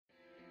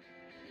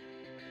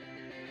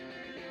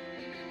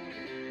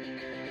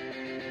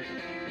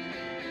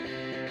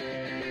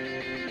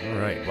All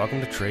right, welcome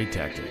to Trade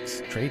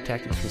Tactics. Trade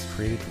Tactics was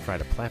created to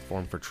provide a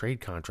platform for trade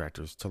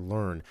contractors to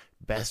learn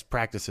best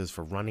practices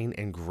for running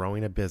and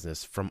growing a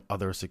business from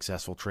other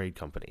successful trade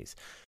companies.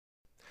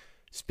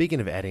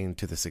 Speaking of adding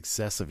to the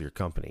success of your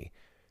company,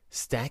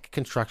 Stack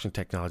Construction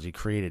Technology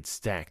created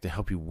Stack to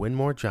help you win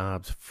more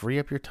jobs, free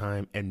up your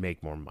time, and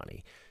make more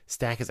money.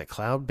 Stack is a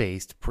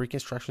cloud-based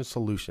pre-construction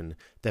solution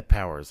that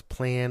powers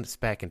plan,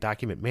 spec, and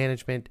document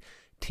management,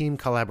 team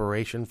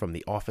collaboration from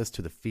the office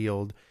to the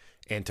field,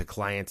 and to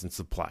clients and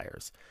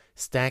suppliers.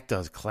 Stack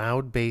does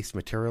cloud-based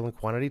material and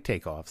quantity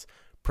takeoffs,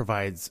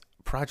 provides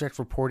project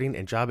reporting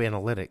and job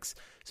analytics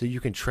so you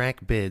can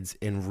track bids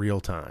in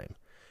real time.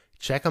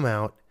 Check them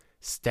out,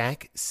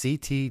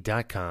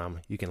 stackct.com.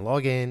 You can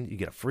log in, you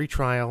get a free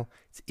trial,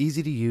 it's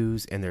easy to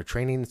use, and their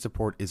training and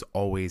support is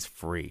always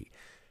free.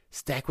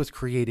 Stack was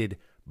created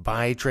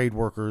by trade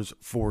workers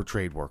for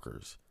trade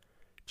workers.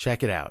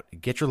 Check it out.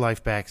 Get your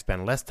life back,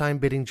 spend less time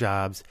bidding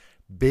jobs,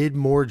 bid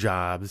more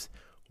jobs,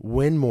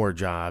 win more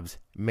jobs,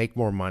 make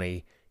more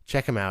money.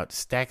 Check them out,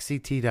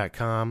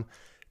 stackct.com.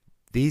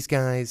 These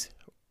guys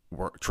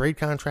were trade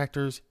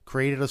contractors,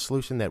 created a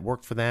solution that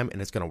worked for them,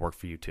 and it's going to work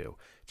for you too.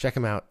 Check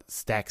them out,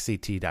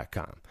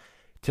 stackct.com.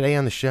 Today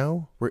on the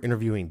show, we're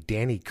interviewing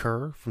Danny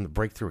Kerr from the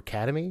Breakthrough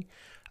Academy.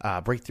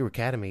 Breakthrough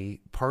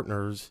Academy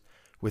partners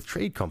with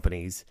trade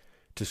companies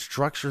to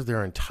structure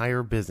their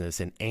entire business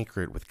and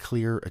anchor it with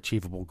clear,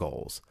 achievable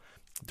goals.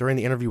 During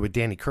the interview with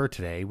Danny Kerr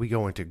today, we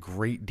go into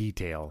great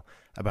detail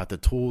about the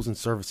tools and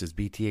services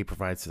BTA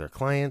provides to their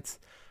clients.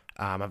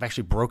 I've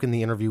actually broken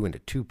the interview into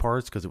two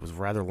parts because it was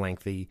rather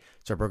lengthy,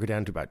 so I broke it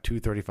down to about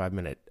two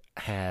 35-minute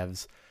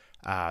halves.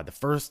 The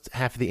first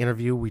half of the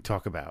interview, we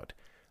talk about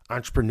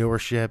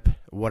entrepreneurship,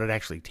 what it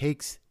actually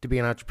takes to be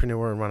an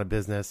entrepreneur and run a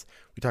business.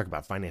 We talk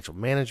about financial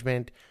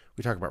management.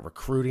 We talk about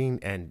recruiting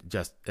and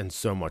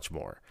so much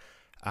more.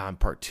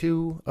 Part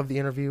two of the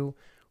interview,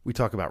 we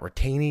talk about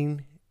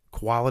retaining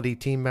quality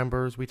team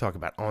members. We talk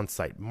about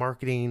on-site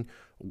marketing,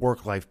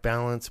 work-life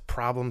balance,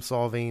 problem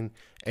solving,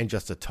 and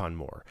just a ton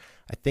more.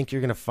 I think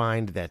you're going to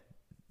find that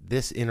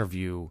this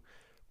interview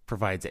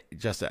provides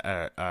just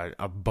an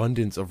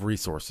abundance of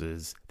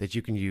resources that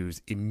you can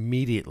use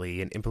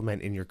immediately and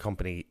implement in your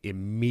company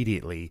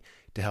immediately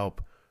to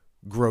help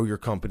grow your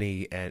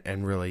company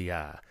and really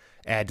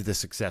add to the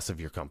success of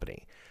your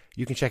company.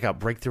 You can check out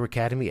Breakthrough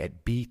Academy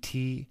at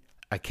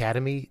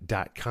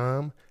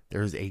btacademy.com.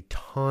 There's a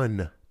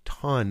ton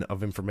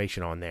of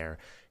information on there,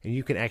 and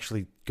you can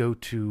actually go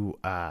to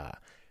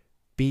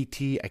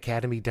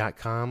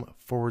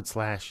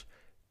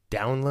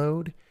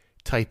btacademy.com/download,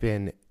 type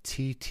in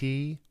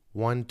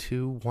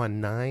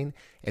TT1219,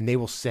 and they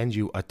will send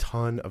you a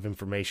ton of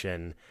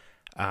information,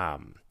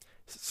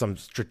 some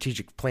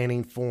strategic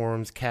planning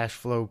forms, cash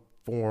flow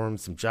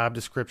forms, some job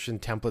description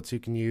templates you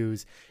can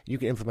use. You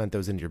can implement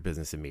those into your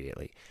business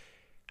immediately.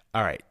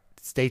 All right,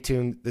 stay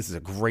tuned. This is a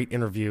great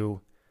interview.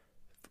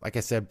 Like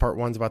I said, part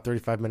one's about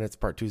 35 minutes.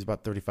 Part two is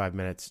about 35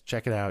 minutes.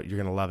 Check it out. You're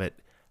going to love it.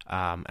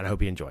 And I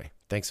hope you enjoy.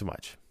 Thanks so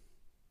much.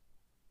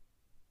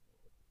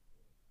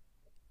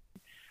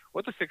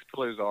 What the 6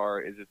 pillars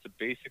are is it's a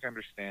basic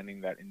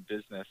understanding that in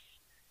business,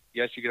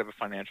 yes, you could have a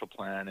financial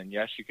plan, and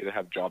yes, you could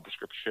have job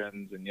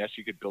descriptions, and yes,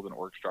 you could build an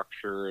org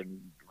structure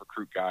and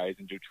recruit guys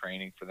and do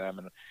training for them.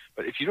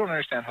 But if you don't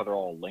understand how they're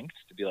all linked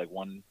to be like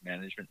one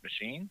management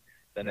machine,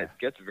 then it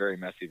gets very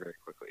messy very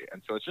quickly.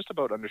 And so it's just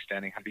about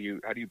understanding how do you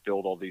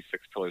build all these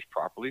 6 pillars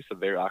properly so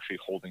they're actually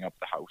holding up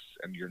the house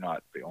and you're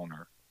not the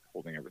owner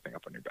holding everything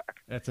up on your back.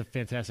 That's a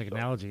fantastic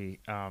analogy.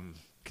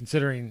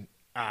 Considering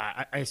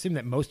I assume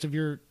that most of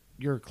your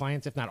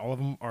clients, if not all of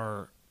them,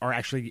 are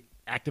actually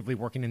actively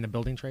working in the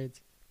building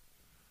trades.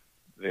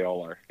 They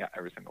all are. Yeah,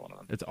 every single one of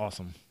them. It's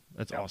awesome.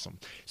 That's awesome.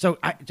 So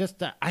I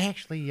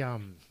actually I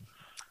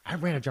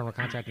ran a general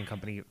contracting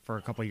company for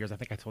a couple of years. I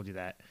think I told you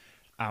that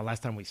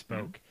last time we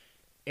spoke. Mm-hmm.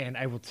 And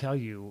I will tell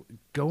you,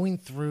 going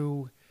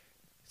through,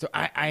 so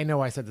I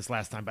know I said this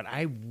last time, but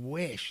I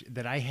wish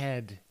that I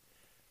had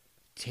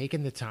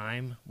taken the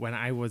time when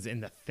I was in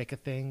the thick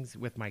of things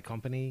with my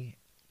company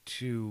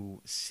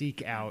to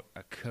seek out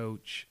a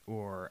coach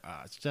or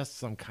just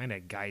some kind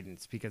of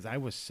guidance, because I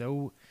was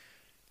so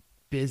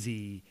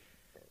busy,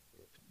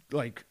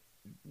 like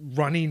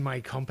running my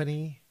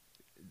company.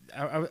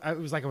 I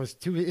was like,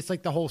 it's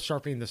like the whole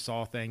sharpening the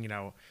saw thing, you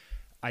know.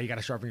 You got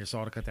to sharpen your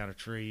saw to cut down a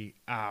tree.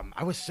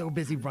 I was so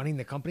busy running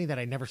the company that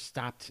I never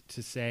stopped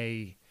to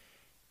say,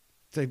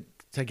 to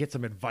get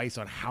some advice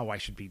on how I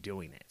should be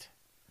doing it.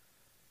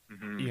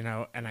 Mm-hmm. You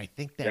know, and I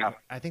think that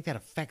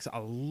affects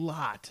a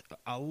lot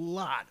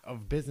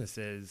of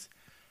businesses,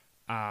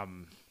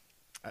 you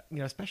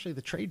know, especially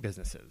the trade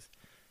businesses.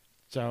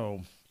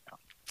 So,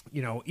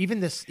 you know, even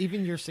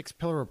your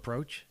 6-pillar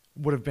approach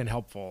would have been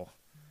helpful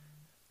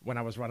when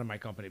I was running my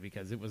company,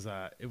 because it was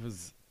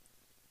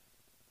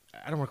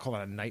I don't want to call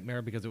it a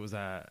nightmare, because it was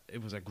a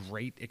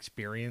great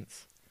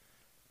experience,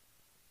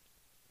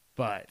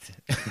 but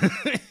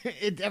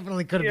it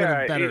definitely could have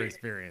been a better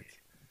experience.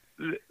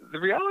 The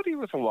reality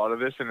with a lot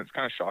of this, and it's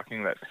kind of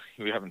shocking that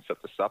we haven't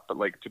set this up, but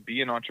like to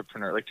be an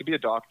entrepreneur, like to be a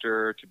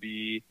doctor, to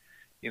be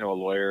a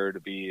lawyer, to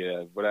be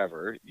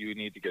whatever, you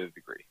need to get a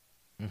degree,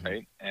 Mm-hmm.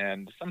 right?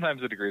 And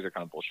sometimes the degrees are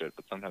kind of bullshit,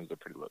 but sometimes they're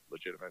pretty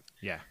legitimate.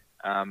 Yeah.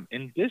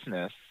 In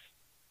business,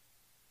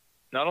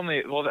 not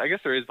only, well, I guess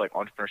there is like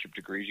entrepreneurship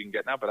degrees you can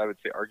get now, but I would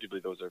say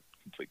arguably those are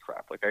complete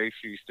crap. Like I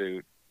actually used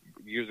to,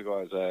 years ago,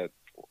 I was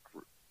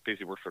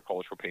basically worked for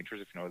College for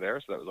Painters, if you know there.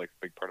 So that was like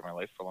a big part of my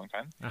life for a long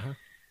time. Uh-huh.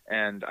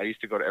 And I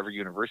used to go to every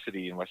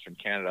university in Western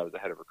Canada. I was the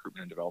head of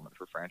recruitment and development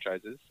for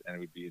franchises, and it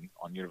would be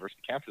on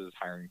university campuses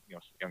hiring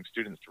young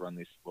students to run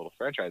these little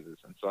franchises.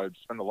 And so I'd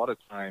spend a lot of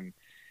time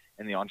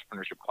in the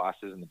entrepreneurship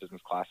classes and the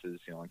business classes,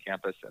 on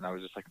campus. And I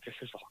was just like, this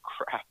is all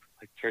crap.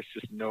 Like there's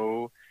just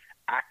no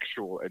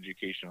actual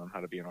education on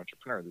how to be an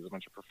entrepreneur. There's a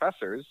bunch of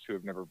professors who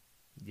have never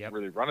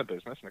really run a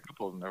business, and a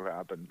couple of them who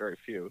have, but very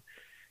few,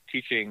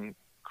 teaching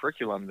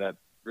curriculum that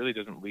really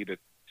doesn't lead a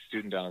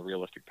student down a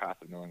realistic path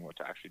of knowing what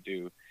to actually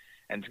do.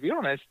 And to be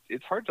honest,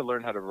 it's hard to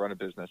learn how to run a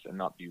business and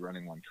not be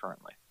running one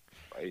currently,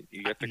 right?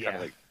 You get to kind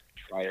of like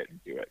try it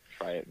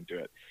and do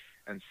it.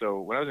 And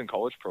so when I was in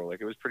College Pro, like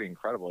it was pretty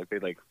incredible. Like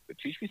they'd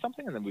teach me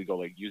something, and then we go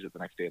like use it the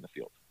next day in the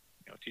field.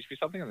 Teach me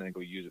something, and then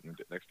go use it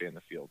the next day in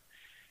the field.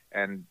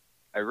 And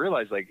I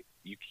realized like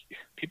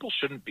people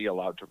shouldn't be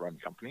allowed to run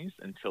companies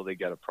until they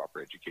get a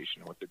proper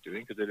education on what they're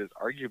doing, because it is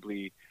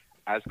arguably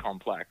as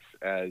complex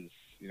as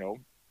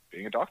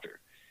being a doctor.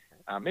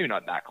 Maybe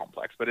not that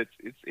complex, but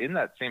it's in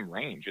that same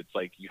range. It's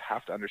like you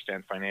have to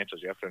understand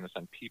financials, you have to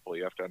understand people,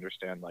 you have to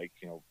understand like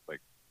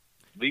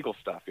legal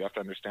stuff, you have to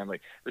understand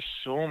there's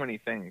so many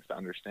things to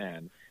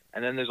understand.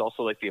 And then there's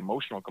also like the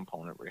emotional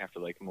component where you have to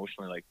like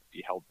emotionally like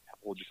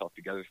hold yourself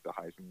together through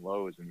the highs and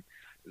lows. And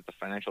there's the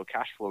financial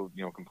cash flow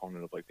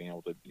component of like being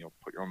able to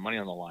put your own money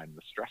on the line, and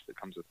the stress that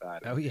comes with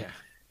that. Oh yeah.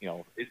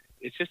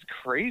 It's just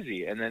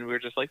crazy. And then we're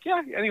just like,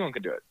 yeah, anyone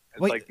can do it.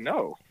 It's like,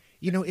 no.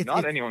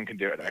 Not anyone can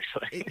do it,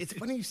 actually. It's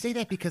funny you say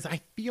that, because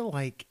I feel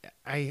like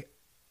I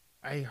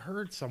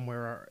heard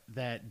somewhere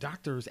that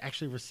doctors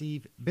actually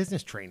receive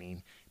business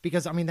training,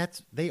 because I mean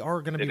they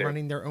are going to be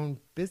running their own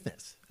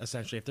business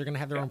essentially. If they're going to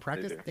have their own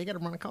practice, they got to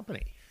run a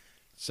company.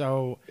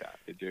 So yeah,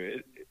 they do.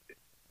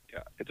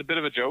 It's a bit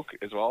of a joke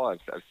as well.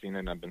 I've seen it,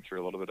 and I've been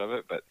through a little bit of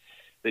it, but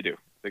they do.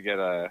 They get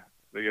a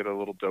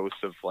little dose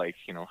of like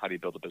how do you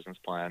build a business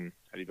plan,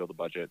 how do you build a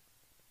budget.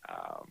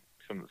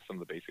 Some of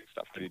the basic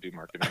stuff. How do you do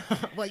marketing?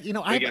 Well,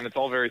 again, it's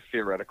all very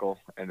theoretical,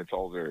 and it's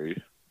all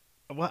very.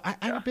 Well, I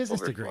have a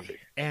business degree, fluffy.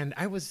 and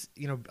I was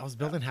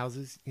building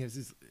houses, this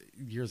is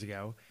years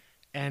ago,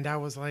 and I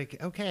was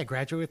like, okay, I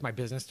graduated with my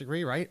business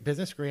degree, right?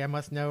 Business degree, I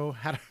must know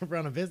how to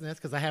run a business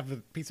because I have a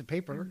piece of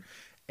paper,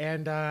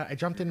 and I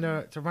jumped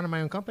into running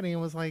my own company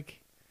and was like,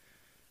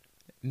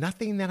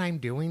 nothing that I'm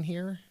doing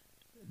here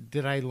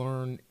did I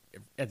learn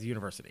at the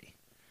university.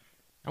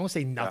 I won't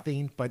say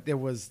nothing, but there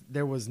was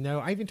no.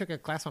 I even took a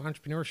class on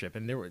entrepreneurship,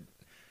 and there were,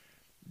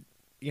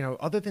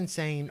 other than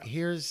saying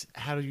here's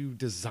how you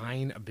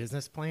design a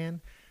business plan,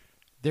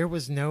 there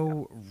was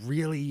no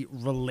really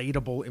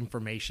relatable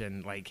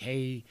information. Like,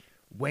 hey,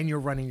 when you're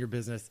running your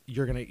business,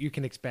 you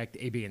can expect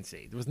A, B, and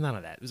C. There was none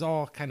of that. It was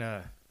all kind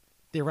of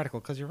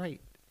theoretical. Because you're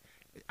right,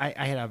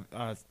 I had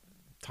a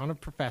ton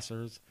of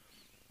professors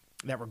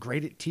that were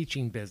great at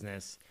teaching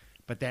business,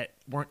 but that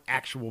weren't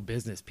actual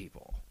business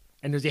people.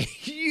 And there's a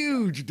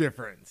huge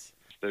difference.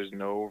 There's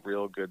no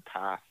real good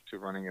path to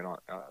running a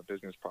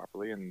business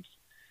properly, and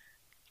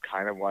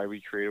kind of why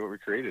we created what we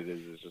created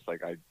is just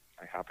like I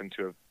happened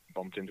to have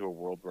bumped into a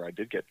world where I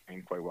did get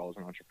trained quite well as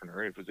an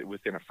entrepreneur. It was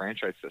within a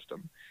franchise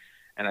system,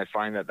 and I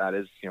find that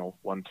is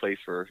one place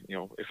where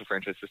if a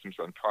franchise system's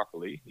run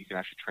properly, you can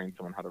actually train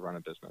someone how to run a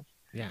business.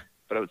 Yeah.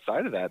 But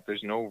outside of that,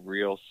 there's no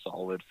real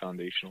solid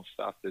foundational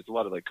stuff. There's a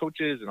lot of like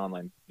coaches and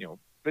online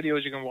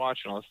videos you can watch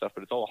and all this stuff,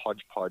 but it's all a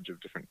hodgepodge of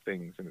different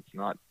things, and it's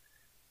not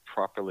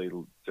properly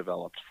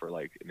developed for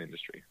like an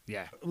industry.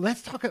 Yeah.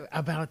 Let's talk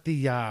about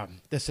the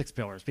 6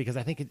 pillars, because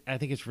I think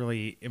it's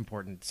really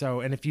important.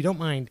 So, and if you don't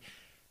mind,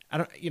 I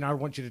don't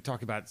want you to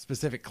talk about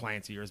specific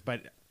clients of yours,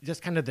 but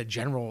just kind of the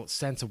general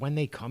sense of when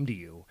they come to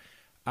you.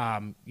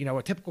 A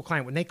typical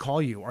client, when they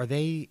call you, are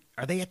they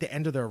at the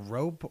end of their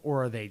rope,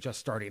 or are they just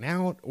starting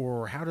out,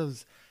 or how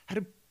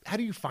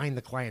do you find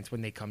the clients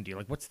when they come to you?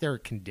 Like, what's their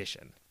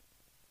condition?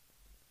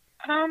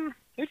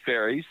 It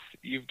varies.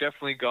 You've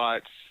definitely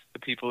got the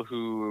people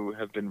who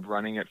have been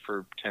running it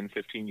for 10,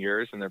 15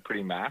 years, and they're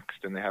pretty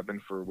maxed, and they have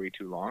been for way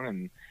too long,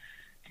 and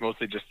it's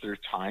mostly just their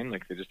time.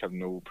 Like, they just have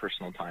no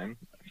personal time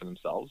for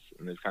themselves,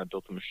 and they've kind of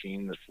built a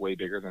machine that's way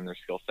bigger than their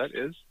skill set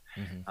is.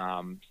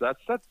 Mm-hmm. So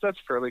that's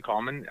fairly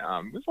common.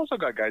 We've also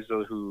got guys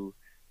though who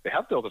they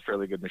have built a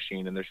fairly good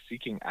machine, and they're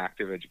seeking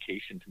active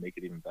education to make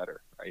it even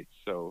better, right?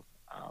 So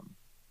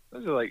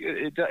those are like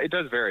it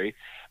does vary,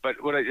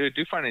 but what I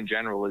do find in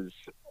general is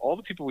all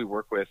the people we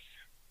work with,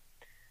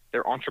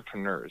 they're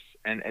entrepreneurs,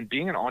 and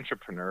being an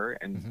entrepreneur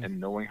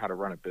and knowing how to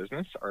run a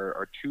business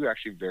are two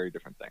actually very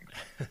different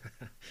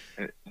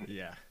things.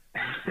 Yeah,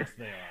 yes,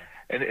 they are.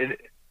 And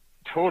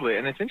totally,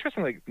 and it's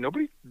interesting. Like,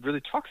 nobody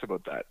really talks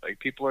about that. Like,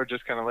 people are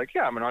just kind of like,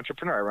 yeah, I'm an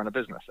entrepreneur, I run a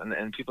business,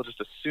 and people just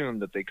assume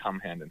that they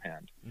come hand in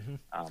hand,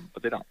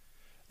 but they don't.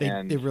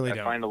 They really don't.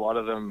 I find a lot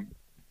of them.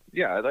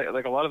 Yeah,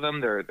 like a lot of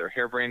them, they're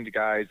harebrained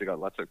guys. They got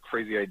lots of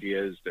crazy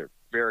ideas. They're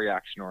very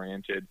action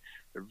oriented.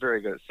 They're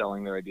very good at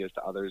selling their ideas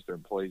to others, their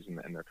employees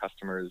and their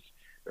customers.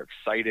 They're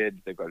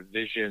excited. They've got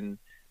vision,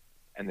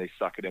 and they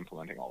suck at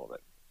implementing all of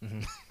it.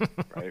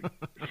 Mm-hmm. Right.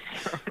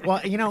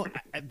 Well,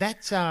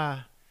 that's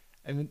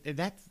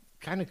that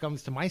kind of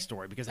comes to my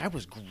story, because I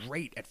was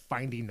great at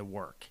finding the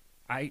work.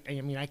 I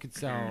mean, I could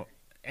sell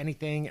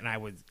anything, and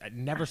I'd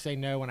never say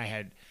no. And I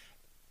had,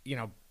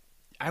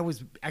 I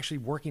was actually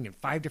working in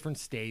 5 different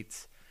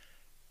states,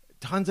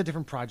 tons of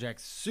different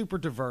projects, super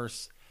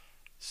diverse,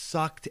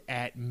 sucked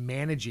at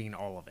managing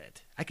all of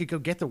it. I could go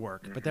get the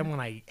work, but then when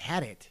I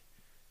had it,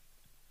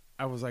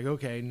 I was like,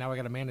 okay, now I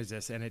got to manage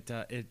this. And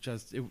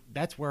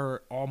that's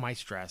where all my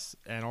stress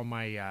and all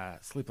my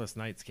sleepless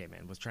nights came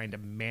in, was trying to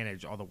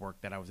manage all the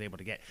work that I was able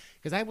to get.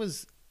 Because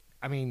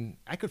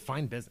I could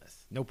find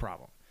business, no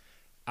problem.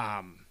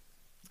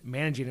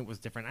 Managing it was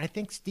different. I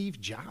think Steve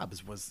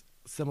Jobs was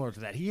similar to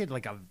that. He had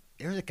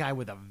there's a guy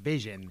with a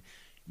vision,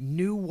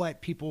 knew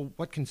what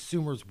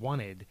consumers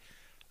wanted.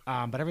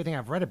 But everything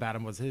I've read about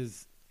him was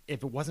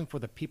if it wasn't for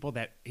the people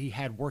that he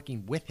had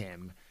working with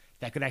him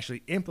that could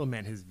actually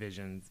implement his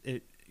visions,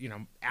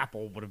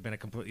 Apple would have been a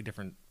completely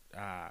different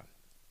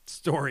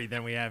story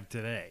than we have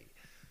today.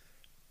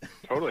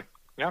 Totally.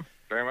 Yeah,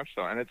 very much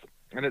so. And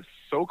it's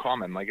so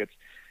common. Like,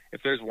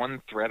 if there's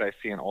one thread I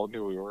see in all the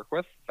people we work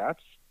with,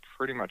 that's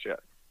pretty much it.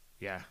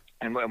 Yeah.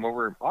 And what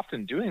we're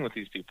often doing with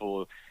these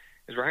people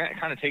is we're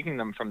kind of taking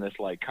them from this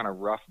kind of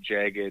rough,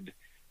 jagged,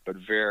 but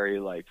very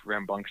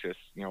rambunctious,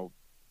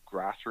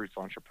 grassroots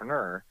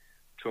entrepreneur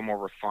to a more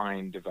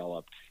refined,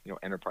 developed,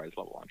 enterprise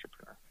level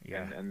entrepreneur.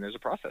 Yeah. And there's a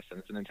process, and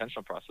it's an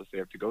intentional process they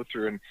have to go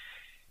through. And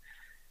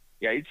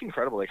yeah, it's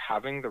incredible.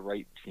 Having the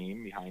right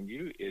team behind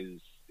you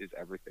is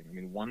everything. I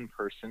mean, one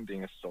person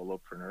being a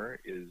solopreneur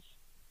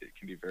it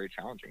can be very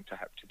challenging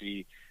to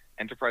be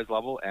enterprise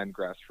level and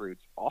grassroots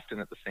often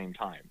at the same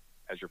time,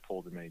 as you're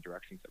pulled in many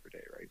directions every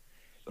day, right?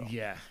 So,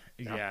 yeah.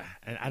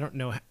 And I don't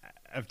know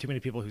of too many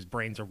people whose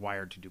brains are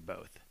wired to do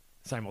both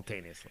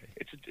simultaneously.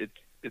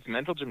 It's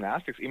mental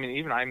gymnastics. I mean,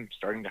 even I'm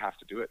starting to have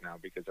to do it now,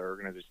 because our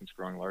organization's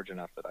growing large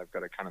enough that I've got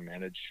to kind of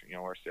manage,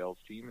 our sales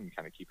team and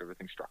kind of keep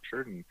everything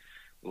structured, and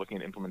looking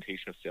at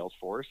implementation of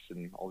Salesforce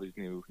and all these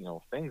new,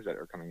 things that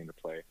are coming into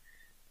play.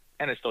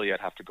 And I still yet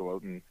have to go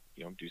out and,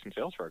 do some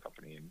sales for our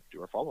company and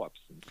do our follow-ups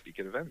and speak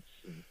at events.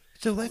 And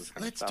so let's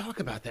talk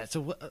about that.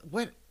 So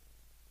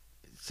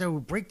So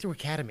Breakthrough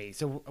Academy.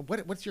 So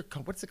what's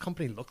the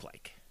company look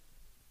like?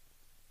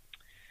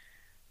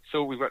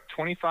 So we've got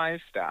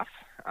 25 staff,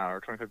 or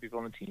 25 people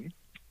on the team.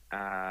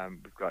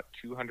 We've got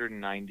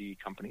 290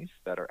 companies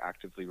that are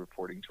actively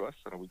reporting to us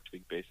on a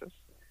week-to-week basis.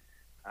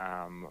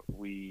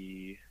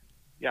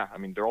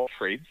 They're all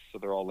trades, so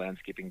they're all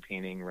landscaping,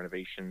 painting,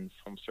 renovations,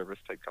 home service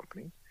type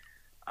companies.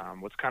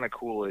 What's kind of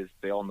cool is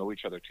they all know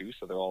each other too,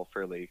 so they're all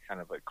fairly kind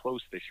of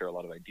close. They share a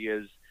lot of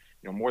ideas.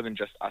 More than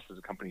just us as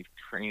a company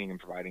training and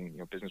providing,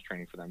 business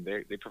training for them.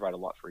 They provide a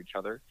lot for each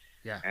other.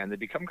 Yeah. And they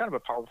become kind of a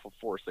powerful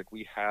force.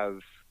 We have,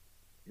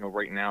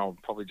 right now,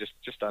 probably just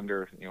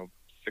under,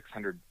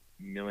 $600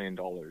 million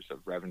of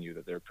revenue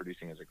that they're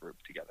producing as a group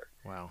together.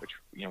 Wow. Which,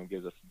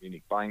 gives us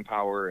unique buying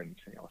power and,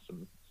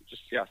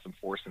 some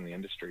force in the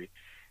industry.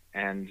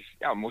 And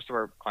yeah, most of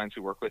our clients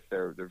we work with,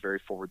 they're very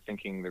forward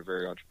thinking. They're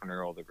very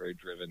entrepreneurial. They're very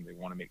driven. They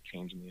want to make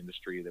change in the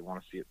industry. They want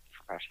to see it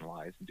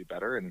professionalize and do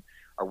better, and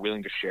are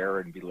willing to share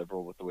and be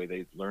liberal with the way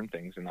they learn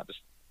things, and not just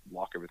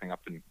lock everything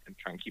up and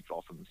try and keep it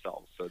all for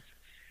themselves. So it's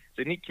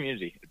a neat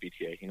community at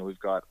BTA. We've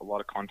got a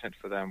lot of content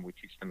for them. We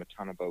teach them a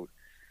ton about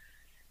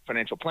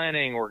financial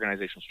planning,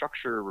 organizational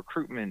structure,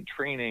 recruitment,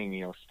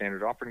 training,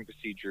 standard operating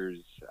procedures,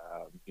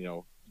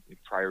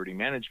 priority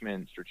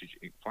management,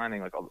 strategic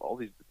planning, all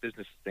these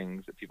business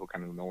things that people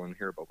kind of know and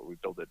hear about, but we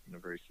build it in a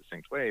very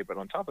succinct way. But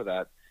on top of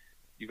that,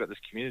 you've got this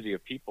community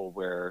of people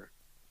where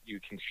you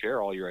can share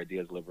all your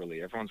ideas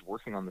liberally. Everyone's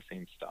working on the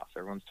same stuff.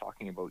 Everyone's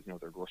talking about,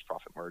 their gross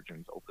profit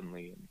margins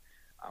openly.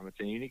 And it's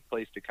a unique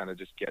place to kind of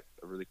just get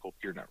a really cool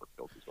peer network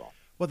built as well.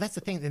 Well, that's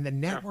the thing. And the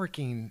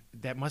networking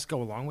that must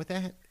go along with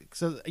that.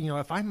 So,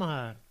 if I'm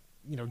a,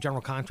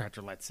 general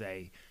contractor, let's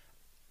say,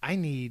 I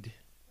need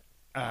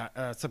a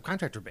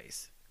subcontractor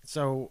base.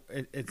 So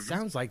it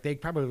sounds like they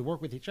probably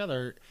work with each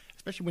other,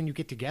 especially when you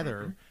get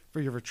together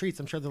for your retreats.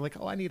 I'm sure they're like,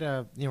 oh, I need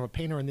a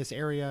painter in this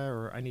area,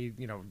 or I need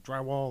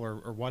drywall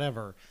or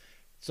whatever.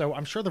 So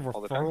I'm sure the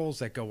referrals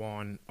that go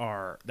on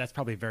that's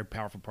probably a very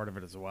powerful part of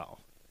it as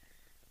well.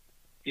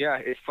 Yeah,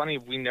 it's funny.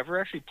 We never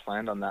actually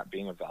planned on that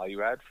being a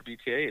value add for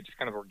BTA. It just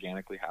kind of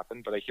organically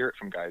happened. But I hear it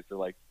from guys. They're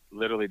like,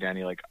 literally,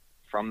 Danny,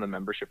 from the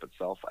membership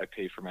itself, I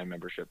pay for my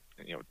membership,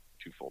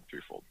 twofold,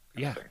 threefold.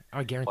 Yeah,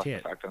 I guarantee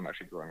it. Plus the fact that I'm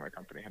actually growing my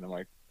company, and I'm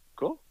like,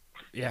 cool.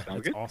 Yeah,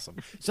 that's awesome.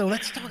 So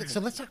let's talk.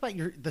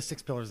 About the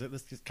 6 pillars.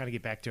 Let's just kind of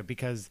get back to it,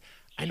 because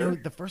I know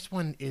the first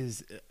one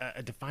is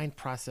a defined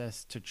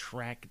process to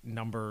track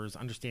numbers,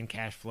 understand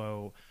cash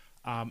flow,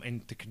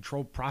 and to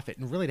control profit,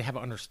 and really to have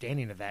an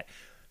understanding of that.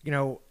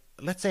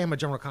 Let's say I'm a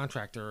general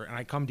contractor and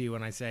I come to you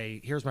and I say,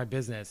 "Here's my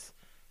business."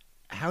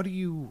 How do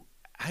you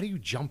how do you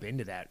jump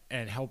into that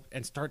and help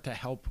and start to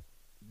help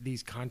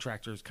these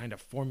contractors kind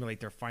of formulate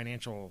the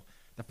financial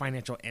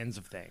ends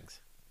of things?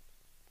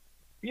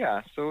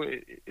 Yeah, so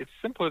it's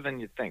simpler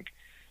than you'd think.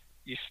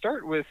 You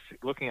start with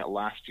looking at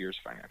last year's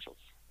financials,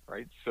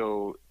 right?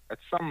 So at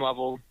some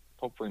level,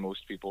 hopefully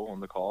most people on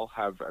the call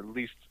have at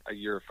least a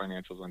year of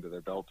financials under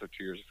their belt or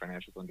 2 years of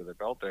financials under their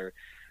belt.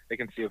 They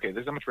can see, okay,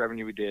 this is how much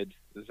revenue we did,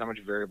 this is how much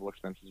variable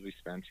expenses we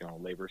spent,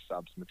 labor,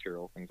 subs,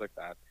 material, things like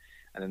that.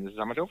 And then this is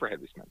how much overhead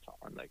we spent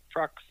on like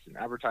trucks and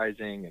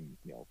advertising and,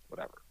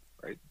 whatever,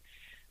 right?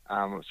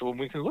 So when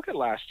we can look at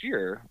last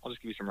year, I'll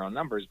just give you some round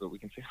numbers, but we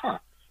can say,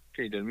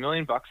 okay, you did $1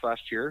 million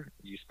last year.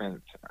 You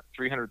spent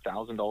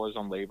 $300,000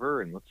 on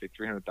labor and let's say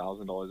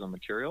 $300,000 on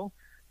material.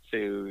 So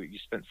you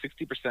spent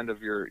 60%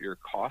 of your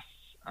costs,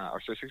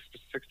 60%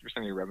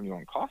 of your revenue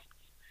on costs,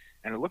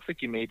 and it looks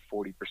like you made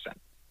 40%.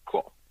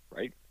 Cool,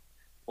 right?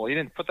 Well, you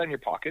didn't put that in your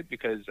pocket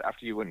because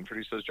after you went and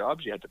produced those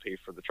jobs, you had to pay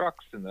for the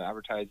trucks and the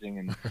advertising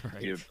and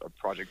Right. you have a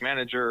project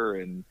manager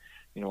and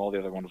all the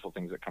other wonderful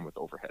things that come with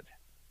overhead.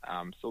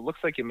 So it looks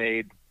like you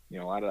made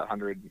out of that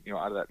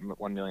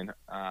 $1 million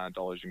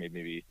you made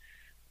maybe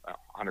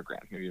 $100,000,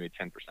 maybe you made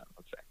 10%,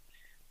 let's say.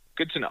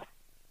 Good to know.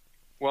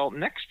 Well,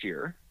 next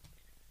year,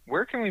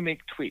 where can we make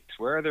tweaks?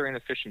 Where are there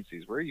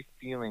inefficiencies? Where are you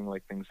feeling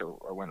like things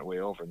went way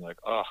over? And like,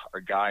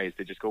 our guys,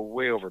 they just go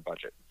way over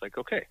budget. It's like,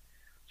 okay,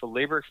 so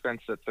labor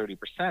expense at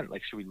 30%,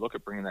 like, should we look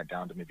at bringing that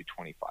down to maybe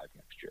 25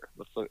 next year?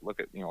 Let's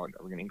look at, are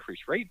we going to increase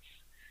rates?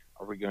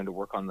 Are we going to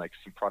work on like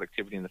some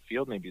productivity in the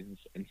field, maybe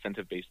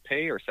incentive-based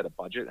pay, or set a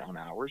budget on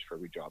hours for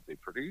every job they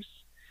produce?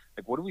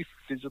 Like, what are we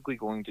physically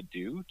going to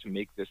do to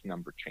make this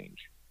number change,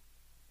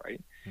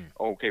 right?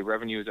 Okay,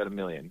 revenue is at $1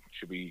 million.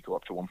 Should we go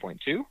up to 1.2?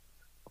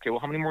 Okay, well,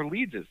 how many more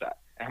leads is that?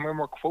 And how many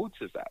more quotes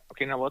is that?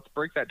 Okay, now let's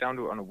break that down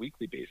on a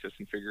weekly basis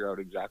and figure out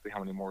exactly how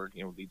many more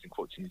leads and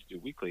quotes you need to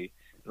do weekly.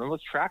 And then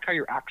let's track how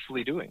you're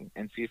actually doing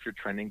and see if you're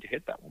trending to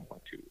hit that 1.2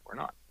 or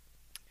not.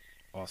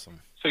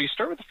 Awesome. So you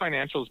start with the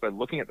financials by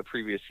looking at the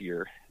previous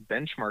year,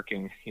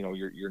 benchmarking,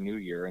 your new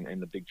year and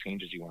the big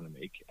changes you want to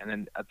make. And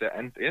then at the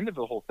end of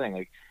the whole thing,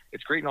 like,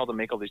 it's great and all to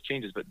make all these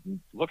changes, but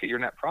look at your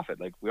net profit.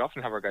 Like, we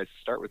often have our guys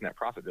start with net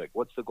profit. Be like,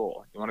 what's the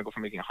goal? You want to go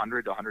from making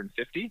 100 to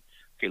 150?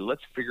 Okay,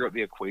 let's figure out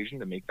the equation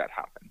to make that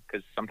happen.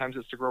 Because sometimes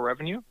it's to grow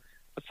revenue,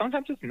 but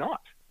sometimes it's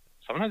not.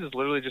 Sometimes it's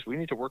literally just we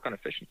need to work on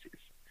efficiencies,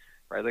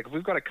 right? Like, if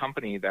we've got a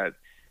company that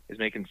is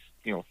making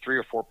 3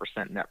 or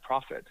 4% net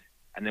profit,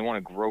 and they want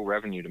to grow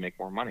revenue to make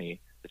more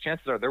money, the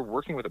chances are they're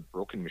working with a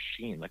broken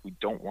machine. Like, we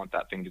don't want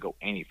that thing to go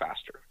any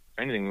faster.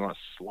 If anything, we want to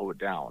slow it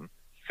down,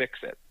 fix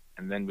it,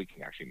 and then we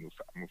can actually move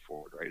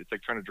forward, right? It's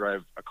like trying to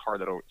drive a car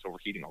that's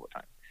overheating all the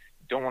time.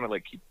 You don't want to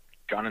like keep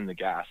gunning the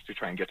gas to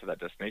try and get to that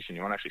destination.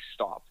 You want to actually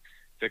stop,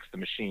 fix the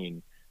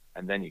machine,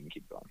 and then you can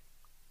keep going.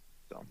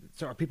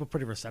 So are people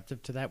pretty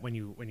receptive to that when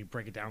you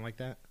break it down like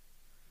that?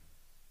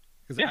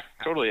 Yeah,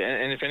 totally.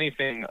 And if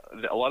anything,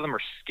 a lot of them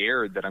are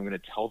scared that I'm going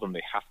to tell them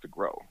they have to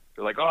grow.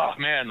 They're like, oh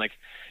man, like,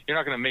 you're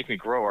not going to make me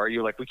grow, are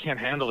you? Like, we can't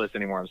handle this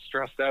anymore. I'm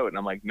stressed out. And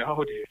I'm like, no,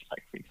 dude,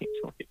 like, we need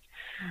to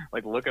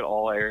like look at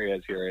all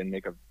areas here and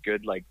make a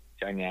good, like,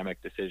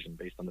 dynamic decision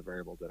based on the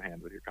variables at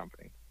hand with your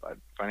company. But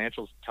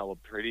financials tell a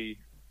pretty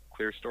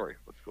clear story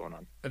what's going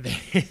on.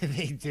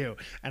 They do.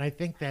 And I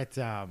think that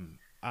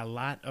a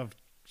lot of,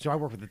 so I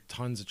work with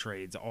tons of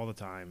trades all the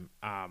time.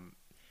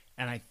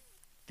 And I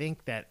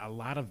think that a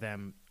lot of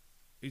them,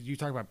 you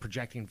talk about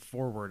projecting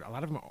forward, a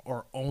lot of them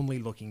are only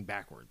looking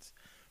backwards.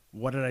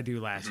 What did I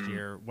do last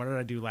year? What did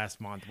I do last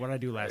month? What did I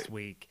do last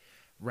week?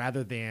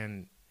 Rather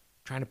than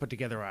trying to put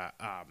together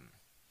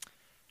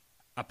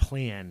a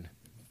plan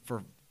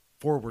for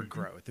forward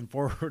growth and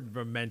forward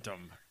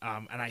momentum.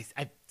 And I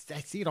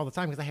see it all the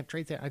time because I have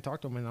trades that I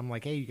talk to them and I'm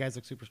like, hey, you guys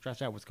look super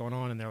stressed out. What's going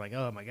on? And they're like,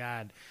 oh my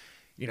God,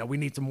 we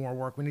need some more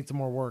work. We need some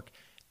more work.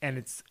 And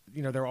it's,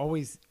 they're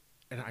always,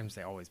 and I don't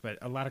say always, but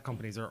a lot of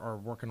companies are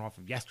working off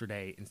of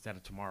yesterday instead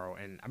of tomorrow.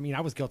 And I mean,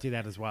 I was guilty of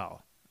that as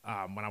well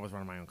when I was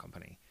running my own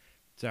company.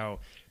 So,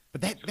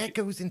 but that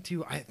goes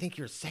into, I think,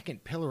 your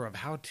second pillar of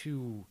how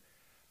to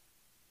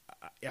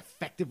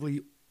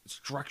effectively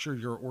structure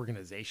your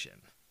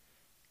organization.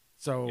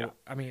 So, yeah.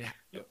 I mean,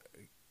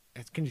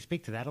 can you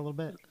speak to that a little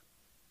bit?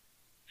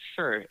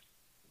 Sure.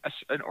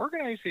 An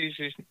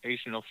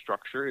organizational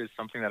structure is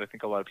something that I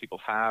think a lot of people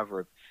have,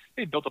 or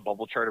they built a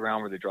bubble chart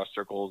around where they draw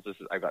circles.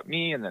 I got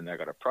me, and then I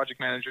got a project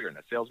manager and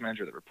a sales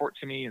manager that report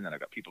to me, and then I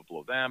got people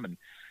below them.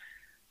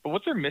 But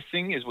what they're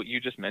missing is what you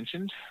just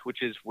mentioned,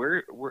 which is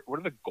what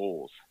are the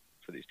goals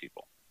for these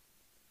people?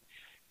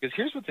 Because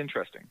here's what's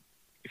interesting.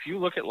 If you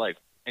look at like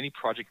any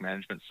project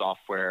management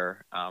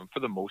software,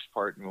 for the most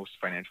part, most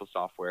financial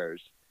softwares,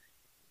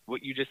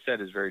 what you just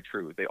said is very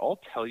true. They all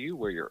tell you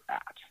where you're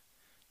at.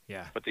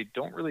 Yeah. But they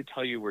don't really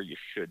tell you where you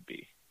should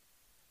be.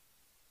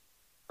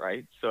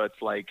 Right? So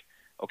it's like,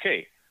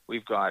 okay,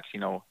 we've got,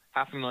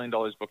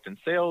 $500,000 booked in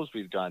sales.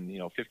 We've done,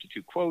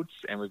 52 quotes,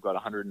 and we've got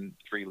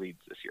 103 leads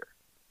this year.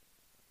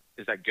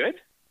 Is that good?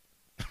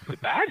 Is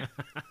it bad?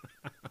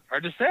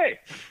 Hard to say.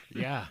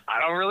 Yeah. I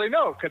don't really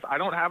know because I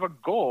don't have a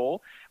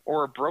goal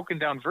or a broken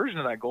down version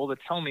of that goal to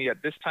tell me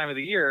at this time of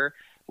the year,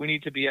 we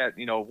need to be at,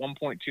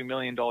 $1.2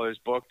 million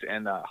booked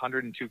and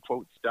 102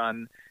 quotes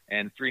done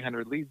and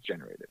 300 leads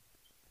generated.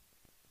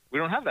 We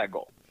don't have that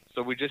goal.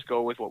 So we just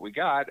go with what we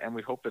got, and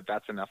we hope that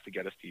that's enough to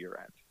get us to year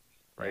end,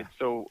 right? Yeah.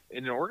 So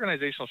in an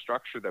organizational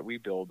structure that we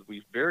build,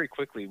 we very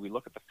quickly, we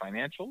look at the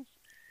financials.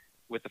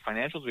 With the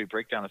financials, we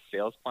break down a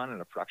sales plan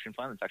and a production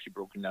plan. It's actually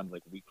broken down to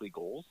like weekly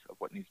goals of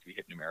what needs to be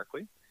hit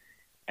numerically.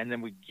 And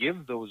then we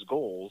give those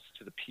goals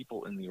to the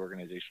people in the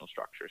organizational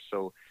structure.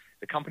 So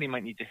the company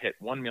might need to hit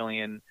 1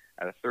 million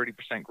at a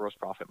 30% gross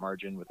profit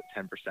margin with a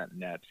 10%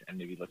 net, and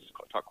maybe let's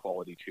talk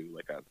quality too,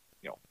 like a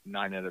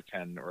 9 out of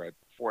 10 or a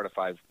 4 out of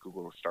 5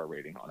 Google star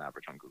rating on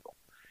average on Google.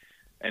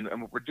 And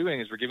what we're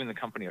doing is we're giving the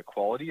company a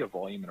quality, a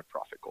volume, and a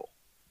profit goal.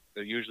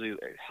 They're usually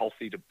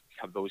healthy to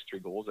have those 3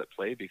 goals at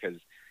play, because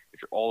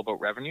if you're all about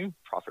revenue,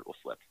 profit will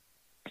slip.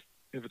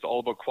 If it's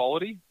all about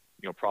quality,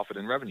 profit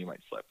and revenue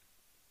might slip.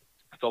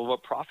 If it's all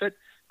about profit,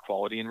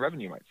 quality and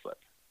revenue might slip.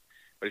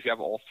 But if you have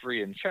all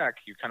 3 in check,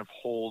 you kind of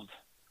hold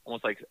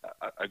almost like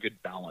a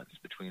good balance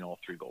between all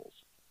 3 goals.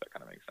 That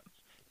kind of makes sense.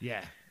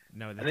 Yeah.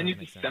 No, that and then you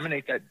makes sense.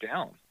 disseminate that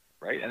down,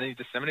 right? And then you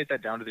disseminate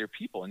that down to your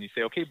people, and you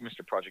say, okay,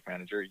 Mr. Project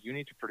Manager, you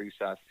need to produce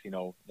us,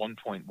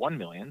 1.1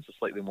 million, so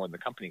slightly more than the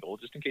company goal,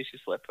 just in case you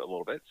slip a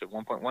little bit. So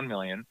 1.1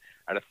 million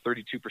at a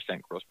 32%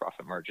 gross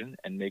profit margin,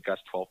 and make us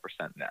 12%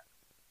 net.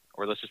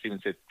 Or let's just even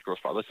say gross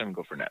profit. Let's even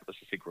go for net. Let's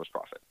just say gross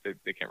profit.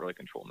 They can't really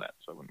control net,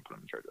 so I wouldn't put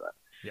them in charge of that.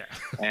 Yeah.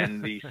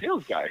 And the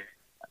sales guy,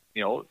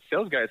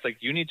 it's like,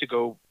 you need to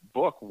go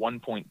book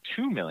 1.2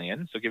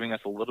 million, so giving us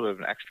a little bit of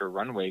an extra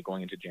runway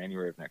going into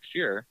January of next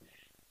year.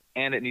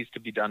 And it needs to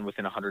be done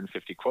within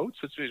 150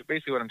 quotes, which is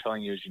basically what I'm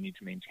telling you is you need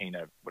to maintain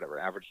a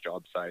average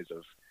job size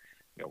of,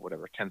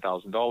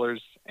 $10,000,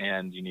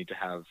 and you need to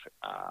have,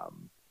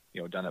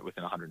 done it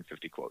within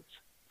 150 quotes.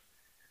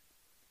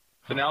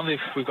 So now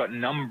we've got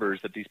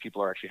numbers that these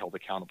people are actually held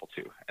accountable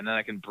to. And then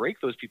I can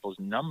break those people's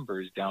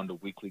numbers down to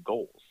weekly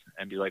goals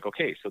and be like,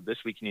 okay, so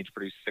this week you need to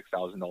produce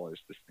 $6,000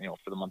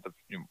 for the month of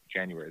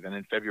January. Then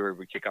in February,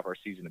 we kick off our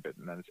season a bit,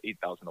 and then it's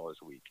 $8,000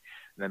 a week.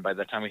 And then by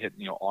the time we hit,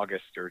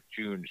 August or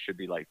June, it should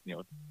be like,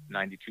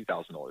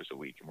 $92,000 a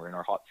week, and we're in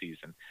our hot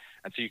season.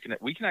 And so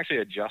we can actually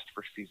adjust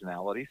for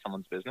seasonality,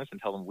 someone's business, and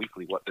tell them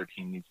weekly what their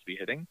team needs to be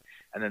hitting.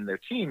 And then their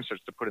team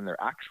starts to put in their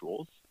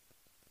actuals,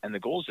 and the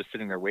goal is just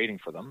sitting there waiting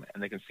for them,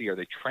 and they can see, are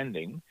they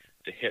trending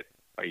to hit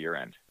by year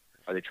end?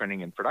 Are they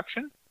trending in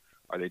production?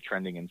 Are they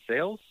trending in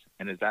sales?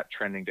 And is that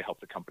trending to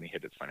help the company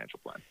hit its financial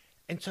plan?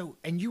 And so,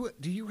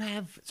 do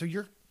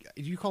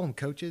you call them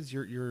coaches?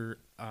 Sure.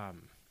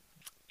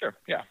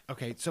 Yeah.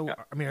 Okay. So, yeah.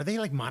 I mean, are they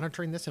like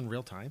monitoring this in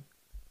real time?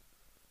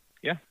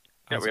 Yeah.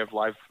 Yeah. We have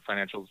live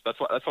financials. That's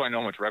how I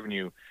know how much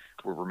revenue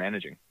we're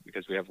managing,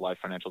 because we have live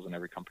financials in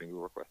every company we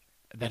work with.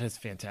 That is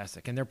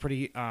fantastic. And they're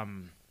pretty,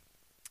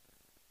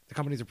 the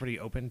companies are pretty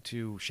open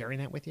to sharing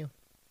that with you?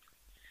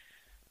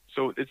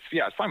 So it's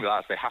fine with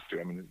us. They have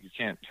to. I mean, you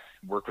can't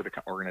work with an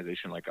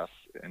organization like us,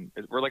 and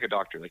we're like a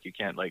doctor. Like you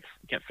can't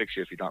fix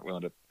you if you're not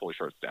willing to pull your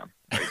shorts down.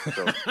 Right?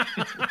 So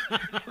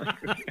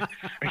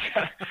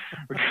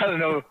we gotta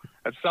know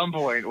at some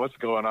point what's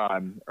going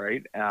on,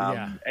 right?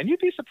 And you'd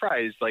be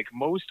surprised. Like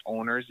most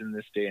owners in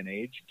this day and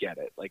age get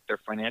it. Like their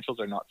financials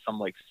are not some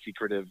like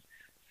secretive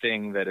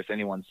thing that if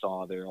anyone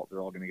saw, they're all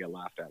going to get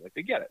laughed at. Like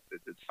they get it.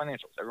 It's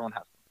financials. Everyone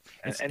has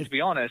them. And to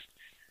be honest,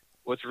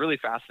 what's really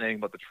fascinating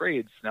about the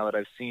trades, now that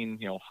I've seen,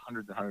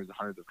 hundreds and hundreds and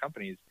hundreds of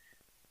companies,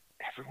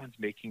 everyone's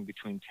making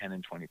between 10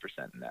 and 20%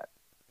 net.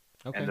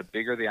 Okay. And the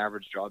bigger the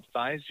average job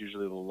size,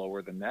 usually the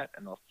lower the net,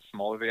 and the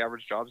smaller the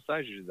average job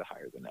size, usually the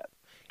higher the net.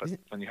 But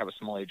when you have a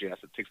small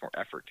AJS, it takes more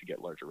effort to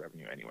get larger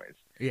revenue anyways.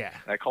 Yeah.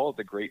 And I call it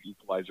the great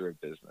equalizer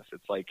of business.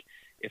 It's like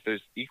if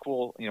there's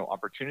equal,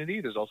 opportunity,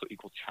 there's also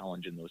equal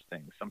challenge in those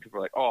things. Some people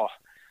are like, oh,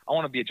 I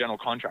want to be a general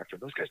contractor.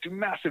 Those guys do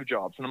massive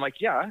jobs. And I'm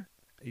like, yeah.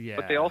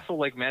 But they also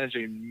manage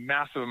a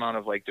massive amount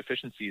of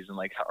deficiencies and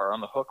are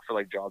on the hook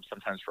for jobs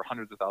sometimes for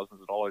hundreds of thousands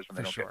of dollars when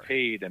they don't get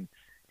paid, and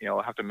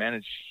have to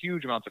manage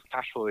huge amounts of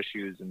cash flow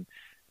issues, and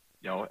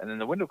and then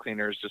the window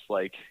cleaner is just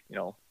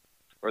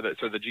or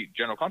the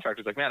general contractor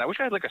is like, man, I wish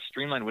I had a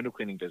streamlined window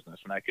cleaning business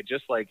and I could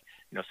just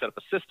set up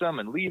a system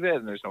and leave it,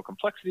 and there's no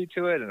complexity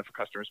to it, and if a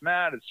customer's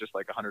mad, it's just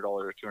 $100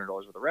 or $200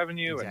 worth of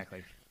revenue.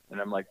 Exactly.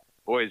 And I'm like,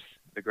 boys,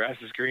 the grass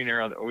is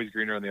always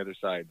greener on the other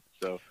side.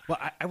 So, well,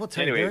 I will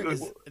tell you,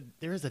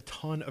 there is a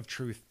ton of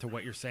truth to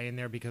what you're saying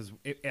there, because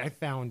I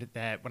found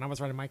that when I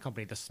was running my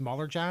company, the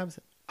smaller jobs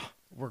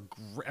were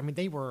great. I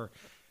mean,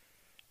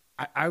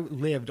 I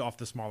lived off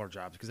the smaller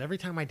jobs, because every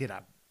time I did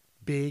a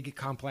big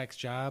complex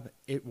job,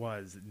 it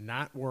was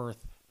not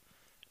worth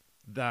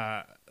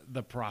the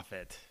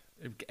profit,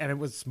 and it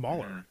was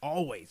smaller.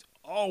 Always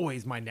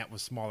my net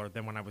was smaller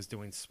than when I was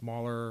doing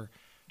smaller,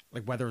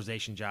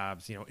 weatherization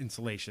jobs,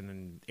 insulation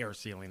and air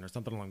sealing or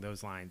something along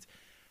those lines.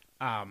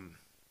 I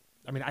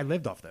mean, I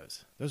lived off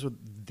those. Those were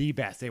the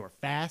best. They were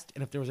fast,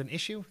 and if there was an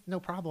issue, no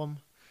problem.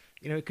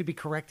 It could be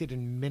corrected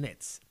in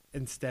minutes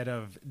instead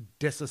of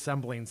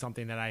disassembling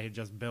something that I had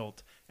just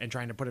built and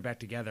trying to put it back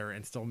together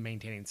and still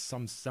maintaining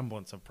some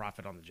semblance of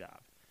profit on the job.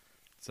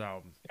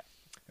 So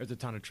there's a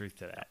ton of truth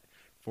to that.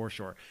 For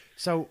sure.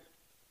 So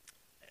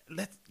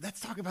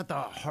let's talk about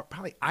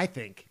probably I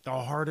think the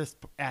hardest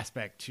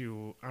aspect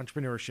to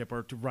entrepreneurship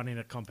or to running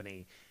a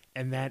company,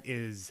 and that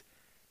is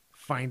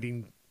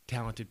finding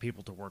talented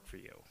people to work for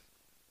you,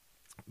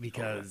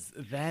 because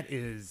that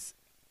is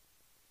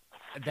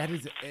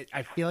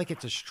I feel like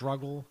it's a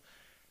struggle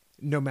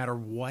no matter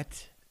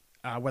what,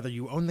 whether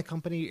you own the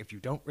company, if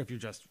you're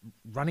just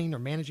running or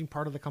managing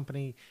part of the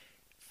company.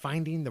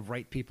 Finding the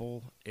right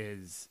people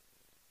was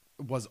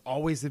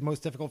always the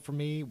most difficult for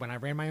me when I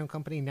ran my own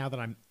company. Now that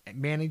I'm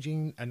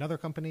managing another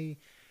company,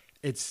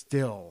 it's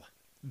still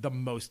the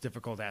most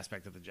difficult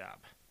aspect of the job.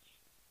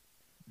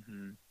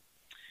 Mm-hmm.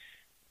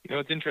 You know,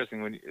 it's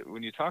interesting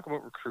when you talk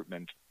about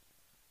recruitment,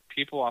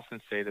 people often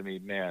say to me,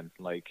 man,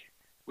 like,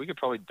 we could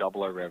probably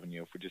double our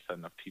revenue if we just had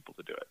enough people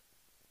to do it.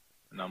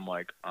 And I'm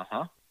like,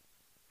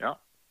 yeah.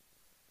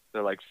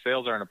 They're like,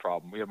 sales aren't a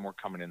problem. We have more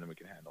coming in than we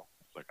can handle.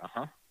 It's like,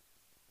 And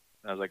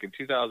I was like, in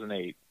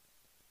 2008,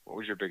 what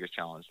was your biggest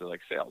challenge? They're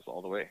like, sales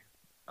all the way.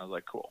 I was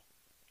like, cool,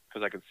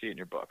 because I could see it in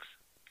your books.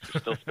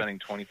 You're still spending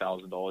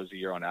 $20,000 a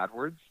year on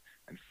AdWords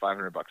and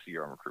 $500 a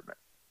year on recruitment.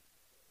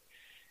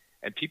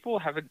 And people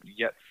haven't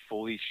yet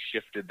fully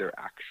shifted their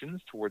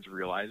actions towards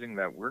realizing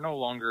that we're no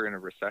longer in a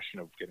recession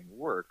of getting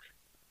work.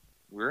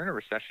 We're in a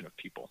recession of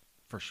people.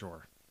 For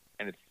sure.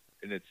 And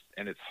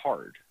it's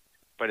hard,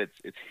 but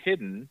it's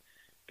hidden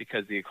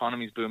because the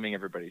economy's booming.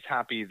 Everybody's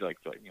happy. Like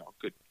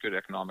good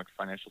economic,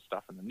 financial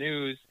stuff in the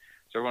news.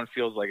 So everyone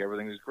feels like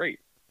everything is great.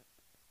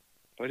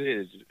 But it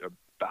is a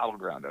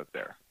battleground out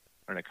there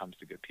when it comes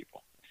to good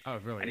people. Oh,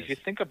 it really is. And if you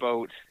think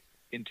about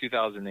in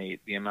 2008,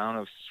 the amount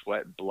of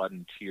sweat, blood,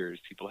 and tears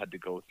people had to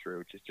go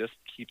through to just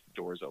keep the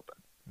doors open,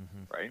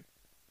 right?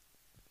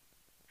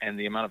 And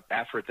the amount of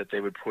effort that they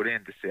would put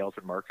into sales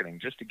and marketing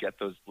just to get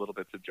those little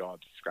bits of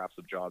jobs, scraps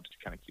of jobs to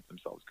kind of keep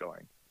themselves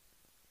going.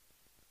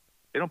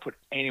 They don't put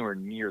anywhere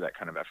near that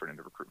kind of effort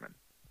into recruitment.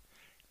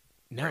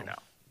 No, right now.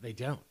 They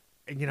don't.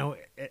 And,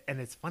 and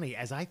it's funny,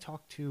 as I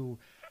talk to,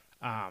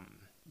 my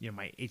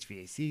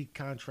HVAC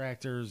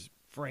contractors,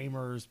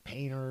 framers,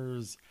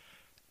 painters,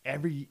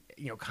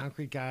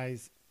 concrete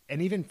guys,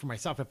 and even for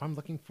myself, if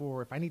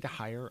I need to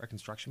hire a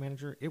construction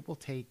manager, it will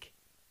take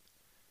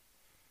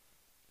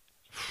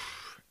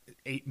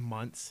 8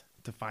 months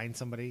to find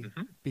somebody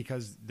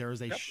because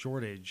there's a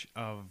shortage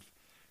of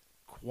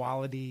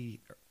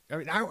quality. I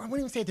mean, I wouldn't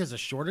even say there's a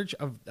shortage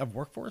of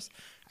workforce.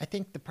 I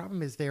think the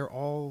problem is they're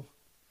all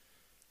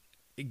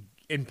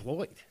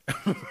employed.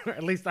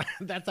 At least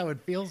that's how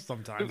it feels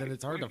sometimes, and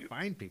it's hard to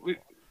find people.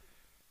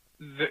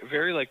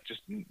 Very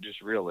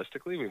just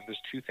realistically, there's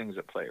two things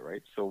at play,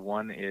 right? So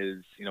one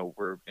is,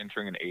 we're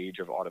entering an age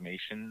of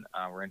automation.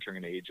 We're entering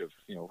an age of,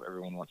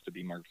 everyone wants to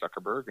be Mark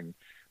Zuckerberg, and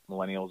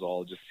millennials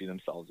all just see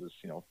themselves as,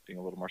 being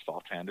a little more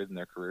soft-handed in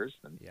their careers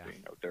and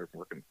being out there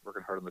working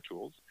hard on the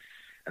tools.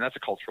 And that's a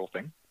cultural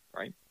thing,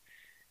 right?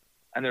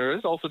 And there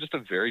is also just a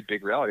very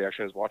big reality.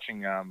 Actually, I was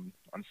watching on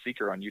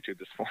Seeker on YouTube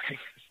this morning,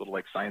 this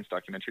little science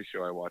documentary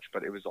show I watched,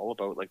 but it was all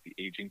about the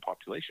aging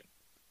population.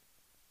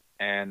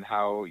 And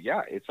how,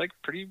 it's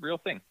pretty real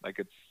thing.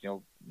 It's,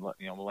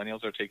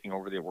 millennials are taking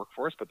over the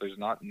workforce, but there's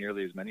not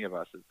nearly as many of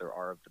us as there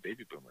are of the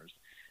baby boomers.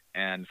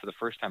 And for the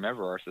first time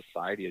ever, our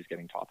society is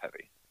getting top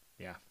heavy.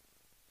 Yeah.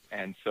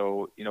 And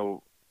so,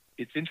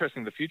 it's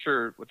interesting. What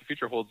the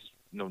future holds,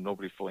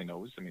 nobody fully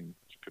knows. I mean,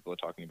 people are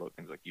talking about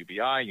things like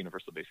UBI,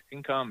 universal basic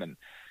income, and,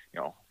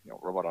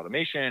 robot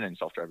automation and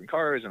self-driving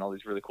cars and all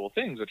these really cool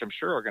things, which I'm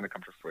sure are going to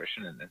come to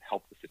fruition and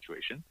help the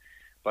situation.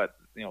 But,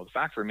 the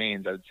fact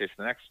remains, I would say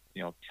for the next,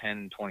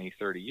 10, 20,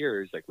 30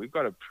 years, we've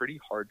got a pretty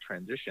hard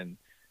transition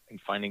in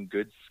finding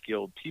good,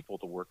 skilled people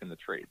to work in the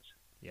trades.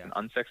 Yeah. It's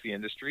an unsexy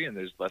industry, and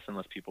there's less and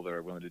less people that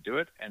are willing to do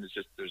it. And it's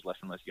just, there's less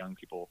and less young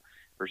people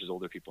versus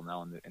older people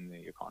now in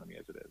the economy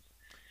as it is.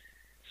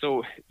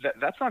 So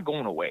that's not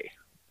going away,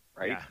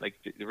 right?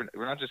 Yeah.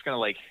 We're not just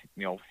going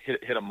to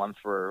hit a month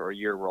or a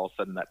year where all of a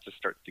sudden that just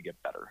starts to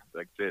get better.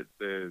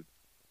 The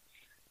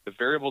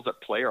variables at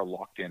play are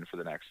locked in for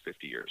the next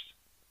 50 years.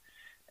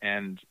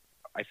 And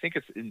I think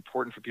it's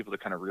important for people to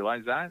kind of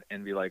realize that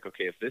and be like,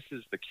 okay, if this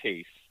is the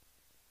case,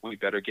 we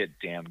better get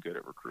damn good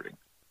at recruiting,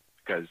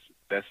 because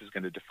this is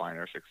going to define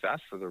our success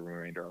for the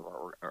remainder of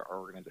our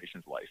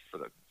organization's life for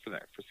the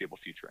foreseeable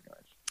future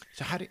anyways.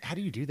 So how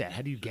do you do that?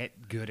 How do you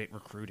get good at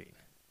recruiting?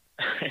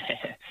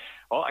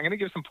 Well, I'm going to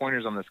give some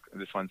pointers on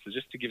this one. So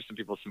just to give some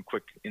people some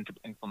quick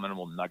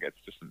implementable nuggets,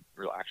 just some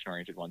real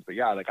action-oriented ones. But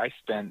I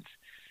spent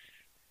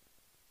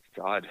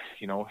 8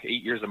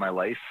 years of my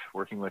life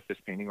working with this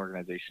painting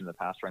organization in the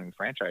past, running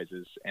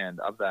franchises. And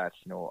of that,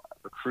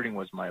 recruiting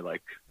was my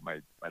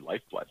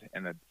lifeblood.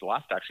 And the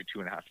last actually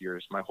 2.5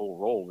 years, my whole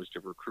role was to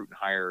recruit and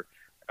hire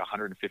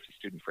 150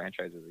 student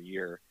franchises a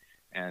year.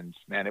 And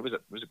man, it was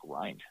a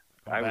grind.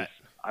 I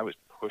was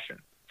pushing.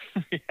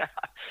 Yeah.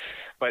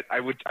 But I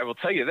will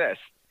tell you this,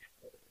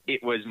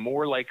 it was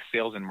more like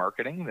sales and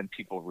marketing than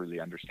people really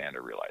understand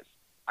or realize.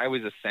 I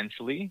was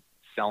essentially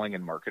selling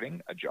and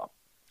marketing a job.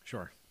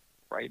 Sure.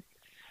 Right?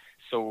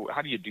 So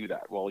how do you do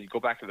that? Well, you go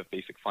back to the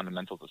basic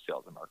fundamentals of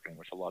sales and marketing,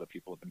 which a lot of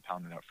people have been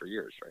pounding out for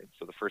years, right?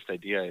 So the first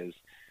idea is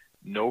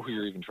know who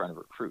you're even trying to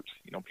recruit.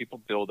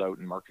 People build out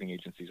in marketing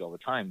agencies all the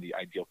time the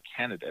ideal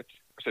candidate,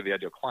 or the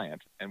ideal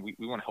client, and we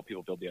want to help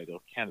people build the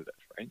ideal candidate,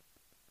 right?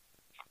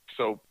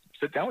 So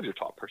sit down with your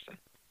top person.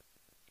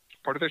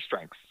 What are their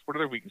strengths? What are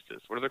their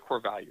weaknesses? What are their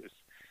core values?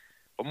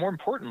 But more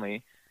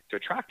importantly, to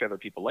attract other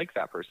people like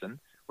that person,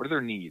 what are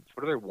their needs?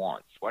 What are their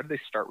wants? Why do they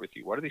start with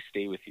you? Why do they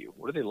stay with you?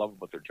 What do they love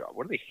about their job?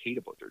 What do they hate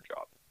about their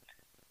job?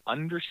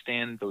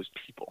 Understand those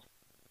people,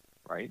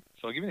 right?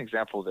 So I'll give you an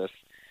example of this.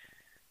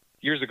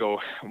 Years ago,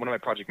 one of my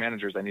project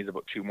managers, I needed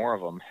about 2 more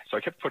of them. So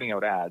I kept putting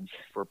out ads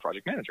for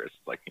project managers.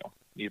 Like,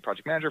 need a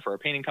project manager for our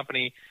painting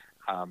company,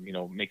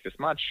 make this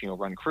much,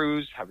 run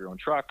crews, have your own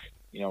truck,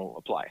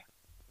 apply,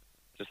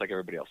 just like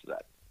everybody else is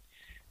at.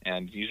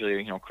 And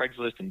usually,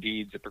 Craigslist,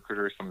 Indeed,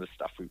 ZipRecruiter, some of the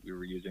stuff we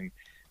were using.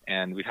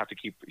 And we'd have to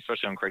keep,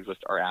 especially on Craigslist,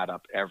 our ad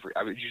up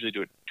I would usually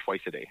do it twice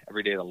a day,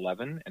 every day at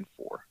 11 and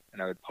 4.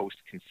 And I would post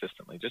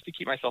consistently just to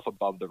keep myself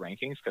above the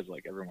rankings because,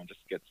 everyone just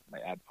gets my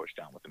ad pushed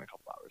down within a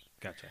couple hours.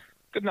 Gotcha.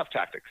 Good enough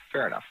tactics.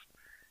 Fair enough.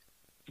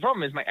 The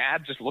problem is my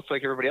ad just looks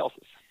like everybody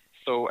else's.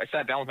 So I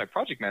sat down with my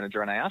project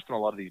manager and I asked him a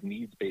lot of these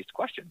needs-based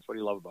questions. What do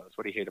you love about us?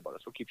 What do you hate about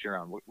us? What keeps you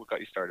around? What got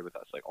you started with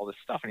us? All this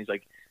stuff. And he's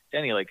like,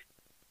 Danny,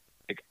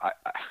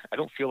 I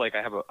don't feel like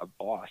I have a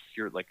boss.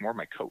 You're more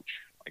my coach.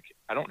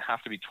 I don't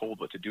have to be told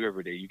what to do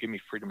every day. You give me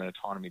freedom and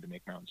autonomy to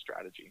make my own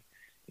strategy.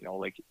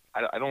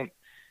 I don't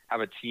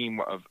have a team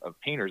of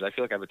painters. I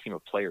feel like I have a team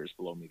of players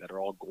below me that are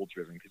all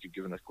goal-driven because you've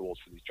given us goals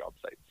for these job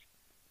sites.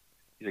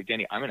 He's like,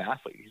 Danny, I'm an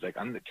athlete. He's like,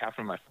 I'm the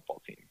captain of my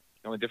football team.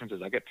 The only difference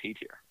is I get paid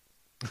here.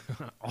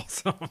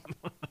 Awesome.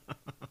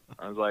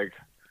 I was like,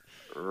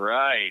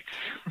 right.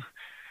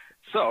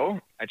 So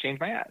I changed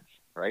my ads.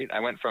 Right, I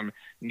went from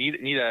need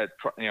a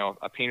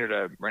painter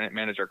to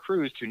manage our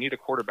crews to need a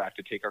quarterback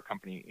to take our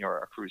company,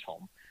 our crews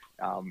home.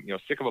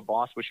 Sick of a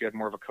boss, wish you had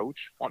more of a coach.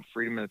 Want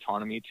freedom and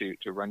autonomy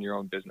to run your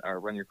own business or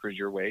run your crews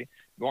your way.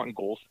 You want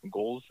goals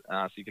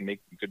so you can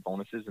make good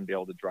bonuses and be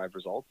able to drive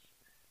results.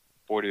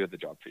 Boy, do you have the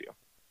job for you.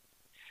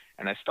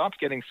 And I stopped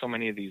getting so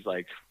many of these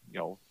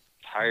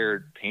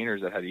tired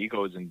painters that had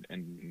egos and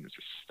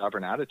just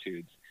stubborn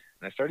attitudes,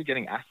 and I started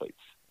getting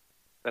athletes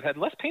that had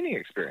less painting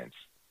experience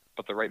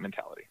but the right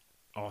mentality.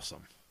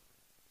 Awesome.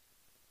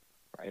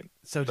 Right.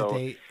 So did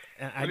they?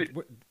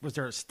 Was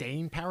there a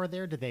staying power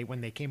there? Did they,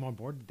 when they came on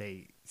board, did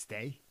they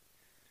stay?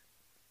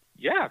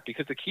 Yeah,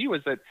 because the key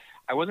was that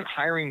I wasn't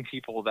hiring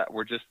people that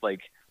were just like,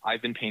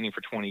 I've been painting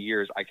for 20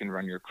 years, I can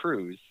run your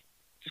crews.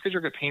 Just because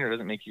you're a good painter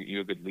doesn't make you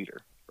a good leader,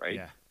 right?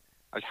 Yeah.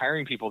 I was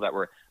hiring people that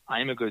were,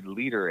 I'm a good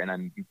leader and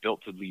I'm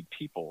built to lead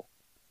people.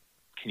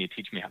 Can you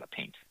teach me how to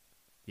paint?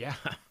 Yeah,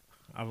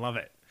 I love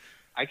it.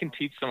 I can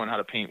teach someone how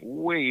to paint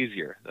way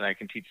easier than I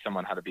can teach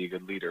someone how to be a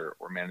good leader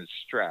or manage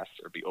stress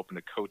or be open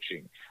to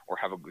coaching or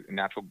have a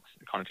natural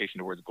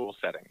connotation towards goal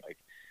setting.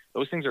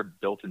 Those things are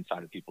built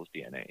inside of people's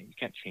DNA. You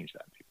can't change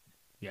that in people.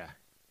 Yeah.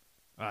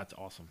 Oh, that's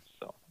awesome.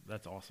 So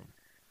that's awesome.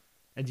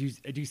 And do you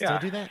still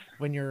do that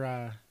when you're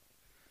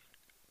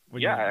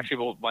actually,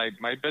 well,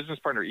 my business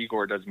partner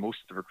Igor does most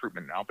of the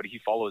recruitment now, but he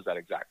follows that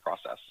exact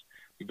process.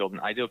 We build an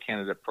ideal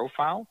candidate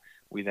profile.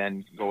 We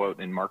then go out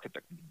and market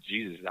the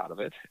Jesus out of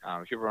it.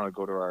 If you ever want to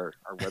go to our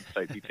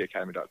website,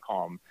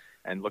 btacademy.com,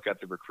 and look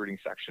at the recruiting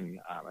section,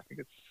 I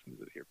think it's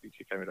here,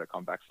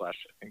 btacademy.com / I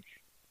think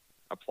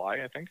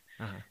apply, I think.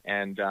 Uh-huh.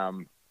 And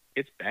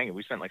it's banging.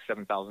 We spent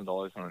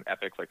 $7,000 on an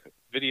epic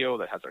video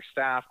that has our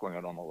staff going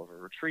out on all of our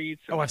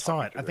retreats. Oh, I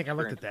saw it. I think I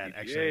looked at that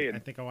actually. I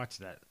think I watched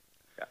that.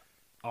 Yeah.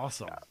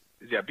 Awesome.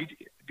 Yeah.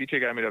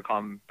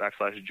 btacademy.com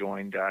 /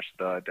 join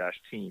the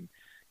team.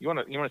 You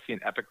want to see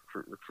an epic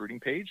recruiting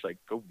page?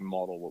 Go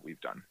model what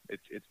we've done.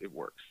 It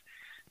works.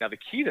 Now the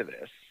key to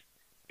this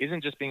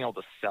isn't just being able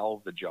to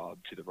sell the job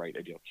to the right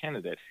ideal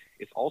candidate.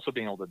 It's also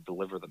being able to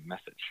deliver the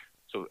message.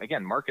 So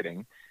again,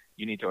 marketing,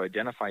 you need to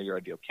identify your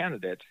ideal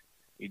candidate.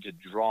 You need to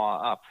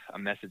draw up a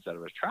message that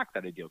will attract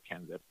that ideal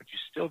candidate, but you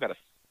still got to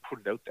put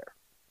it out there,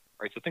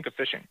 right? So think of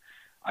fishing.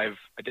 I've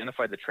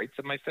identified the traits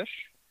of my fish.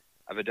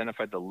 I've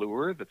identified the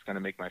lure that's going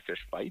to make my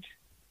fish bite,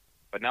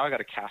 but now I got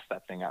to cast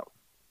that thing out.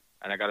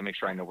 And I got to make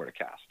sure I know where to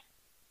cast,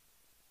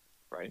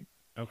 right?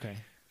 Okay.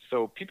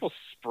 So people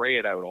spray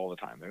it out all the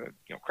time.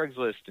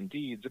 Craigslist,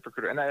 Indeed,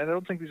 ZipRecruiter, and I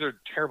don't think these are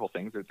terrible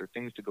things. They're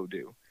things to go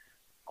do.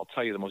 I'll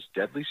tell you the most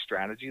deadly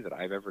strategy that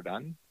I've ever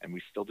done, and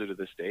we still do to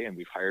this day, and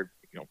we've hired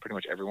pretty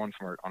much everyone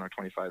from on our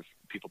 25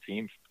 people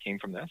team came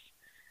from this.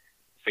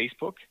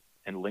 Facebook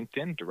and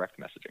LinkedIn direct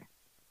messaging.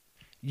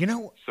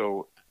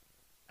 So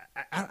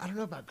I don't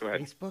know about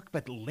Facebook,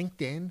 but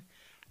LinkedIn,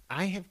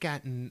 I have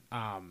gotten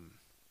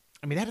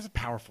that is a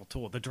powerful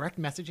tool. The direct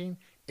messaging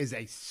is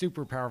a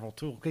super powerful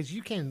tool because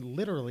you can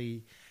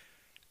literally,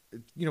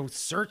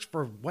 search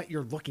for what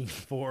you're looking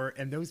for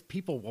and those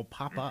people will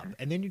pop up.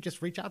 And then you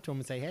just reach out to them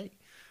and say, hey,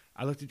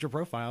 I looked at your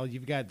profile.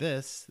 You've got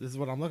this. This is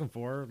what I'm looking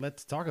for.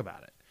 Let's talk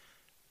about it.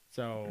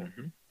 So,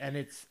 and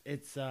it's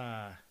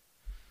I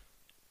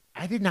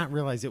did not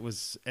realize it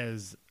was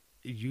as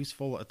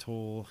useful a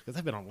tool because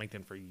I've been on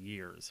LinkedIn for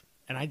years.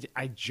 And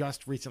I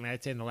just recently,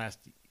 I'd say in the last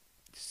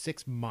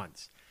 6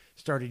 months,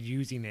 started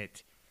using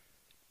it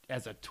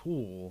as a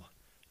tool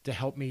to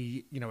help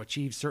me,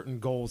 achieve certain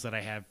goals that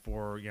I have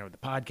for, the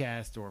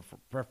podcast or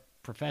for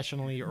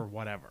professionally or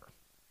whatever.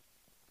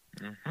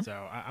 Mm-hmm. So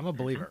I'm a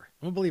believer.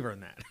 I'm a believer in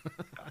that.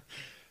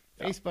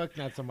 Facebook,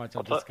 not so much.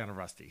 I'm just kind of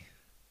rusty.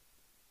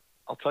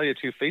 I'll tell you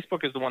too,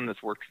 Facebook is the one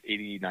that's worked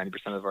 80-90%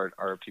 of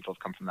our people have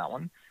come from that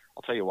one.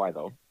 I'll tell you why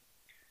though.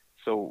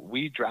 So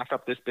we draft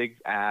up this big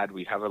ad.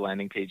 We have a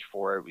landing page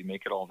for it. We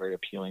make it all very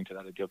appealing to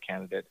that ideal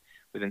candidate.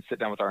 We then sit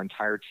down with our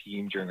entire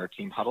team during our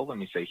team huddle and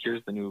we say,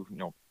 here's the new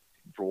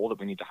role that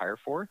we need to hire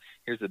for.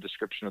 Here's the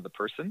description of the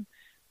person.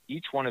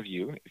 Each one of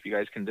you, if you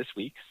guys can this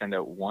week, send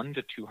out 1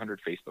 to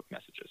 200 Facebook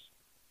messages.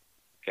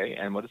 Okay,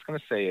 and what it's going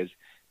to say is,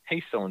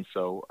 hey,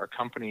 so-and-so, our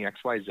company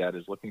XYZ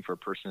is looking for a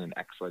person in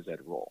XYZ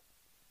role.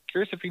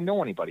 Curious if you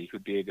know anybody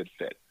who'd be a good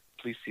fit.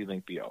 Please see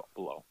link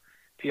below.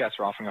 P.S.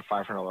 We're offering a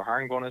 $500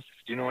 hiring bonus.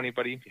 If you do know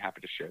anybody, be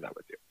happy to share that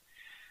with you.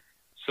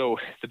 So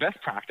the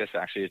best practice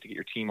actually is to get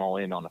your team all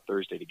in on a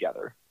Thursday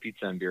together,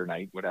 pizza and beer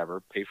night,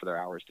 whatever, pay for their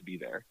hours to be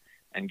there,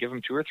 and give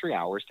them 2 or 3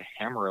 hours to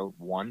hammer out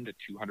 1 to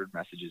 200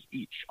 messages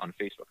each on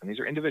Facebook. And these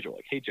are individual,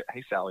 like, hey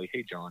Sally,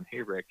 hey John,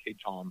 hey Rick, hey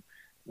Tom,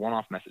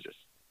 one-off messages.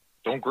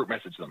 Don't group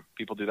message them.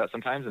 People do that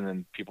sometimes, and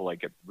then people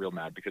get real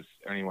mad because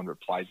anyone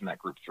replies in that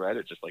group thread,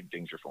 it just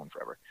dings your phone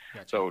forever.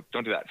 Gotcha. So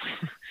don't do that.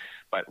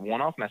 But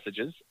one-off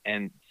messages,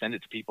 and send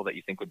it to people that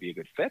you think would be a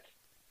good fit,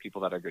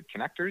 people that are good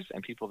connectors,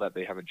 and people that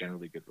they have a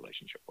generally good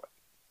relationship with.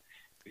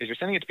 Because you're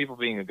sending it to people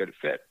being a good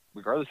fit,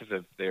 regardless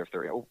if they're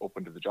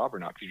open to the job or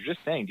not. Because you're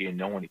just saying, do you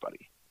know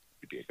anybody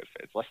who'd be a good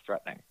fit? It's less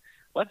threatening.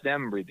 Let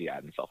them read the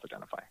ad and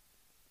self-identify,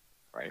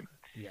 right?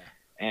 Yeah.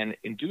 And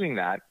in doing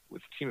that,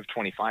 with a team of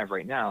 25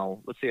 right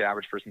now, let's say the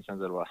average person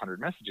sends out about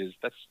 100 messages.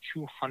 That's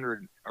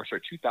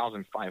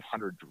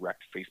 2,500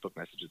 direct Facebook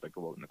messages that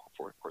go out in the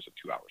course of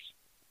 2 hours.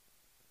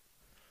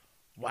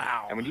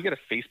 Wow. And when you get a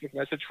Facebook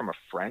message from a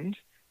friend,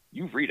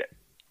 you read it.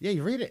 Yeah,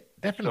 you read it.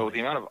 Definitely. So the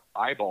amount of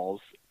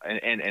eyeballs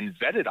and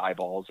vetted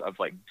eyeballs of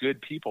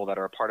good people that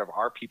are a part of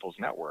our people's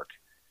network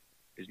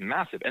is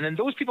massive. And then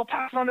those people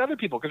pass it on to other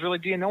people because they're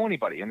like, do you know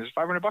anybody? And there's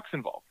 $500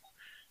 involved.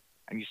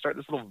 And you start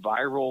this little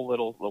viral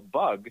little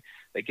bug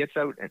that gets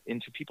out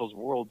into people's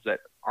worlds that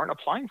aren't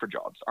applying for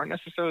jobs, aren't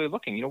necessarily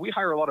looking. We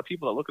hire a lot of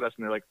people that look at us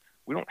and they're like,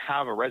 we don't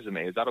have a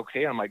resume. Is that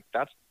okay? And I'm like,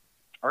 that's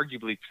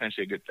arguably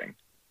potentially a good thing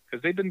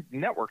because they've been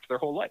networked their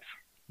whole life.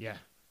 Yeah.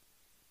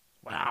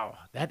 Wow.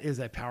 That is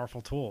a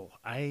powerful tool.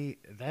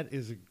 That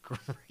is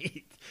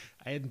great.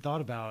 I hadn't thought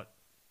about,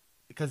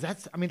 because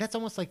that's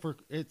almost like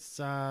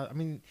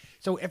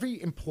so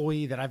every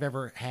employee that I've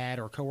ever had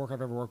or coworker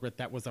I've ever worked with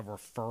that was a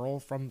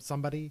referral from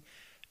somebody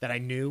that I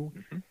knew,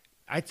 mm-hmm.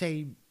 I'd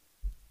say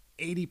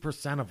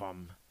 80% of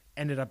them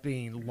ended up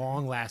being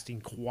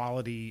long-lasting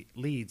quality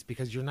leads,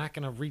 because you're not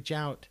going to reach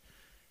out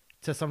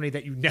to somebody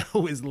that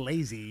is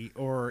lazy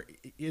or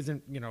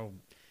isn't,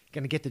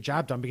 going to get the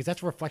job done, because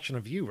that's a reflection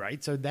of you,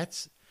 right? So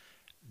that's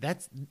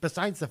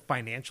besides the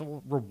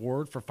financial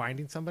reward for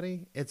finding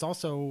somebody, it's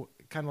also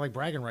kind of like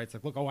bragging rights.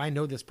 Like, look, I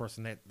know this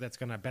person that's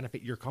going to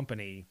benefit your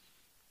company.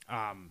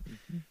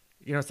 Mm-hmm.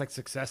 It's like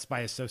success by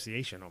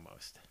association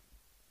almost.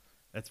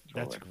 That's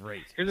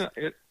great.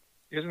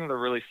 Here's another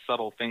really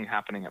subtle thing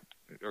happening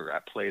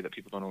at play that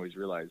people don't always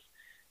realize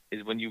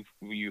is when you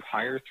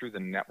hire through the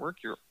network,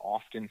 you're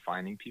often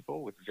finding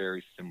people with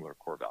very similar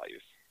core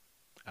values.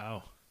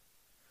 Oh,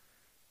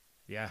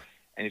 yeah.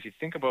 And if you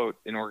think about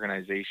an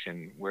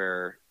organization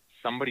where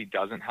somebody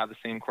doesn't have the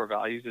same core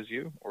values as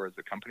you or as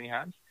the company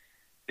has,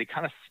 they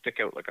kind of stick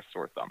out like a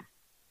sore thumb.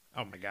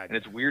 Oh my God. And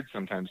it's weird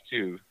sometimes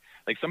too.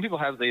 Like some people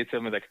they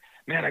tell me like,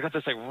 man, I got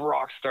this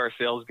rock star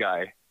sales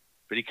guy,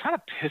 but he kind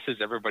of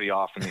pisses everybody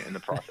off in the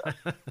process.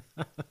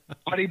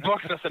 But he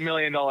books us $1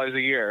 million a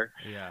year.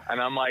 Yeah. And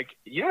I'm like,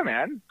 yeah,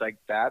 man,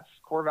 that's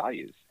core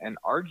values. And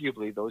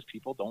arguably those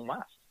people don't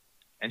last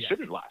and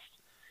shouldn't last.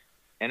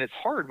 And it's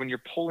hard when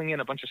you're pulling in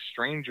a bunch of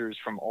strangers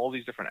from all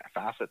these different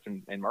facets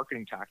and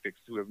marketing tactics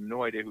who have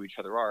no idea who each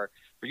other are.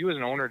 For you as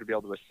an owner to be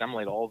able to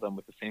assimilate all of them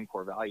with the same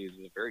core values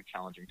is a very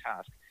challenging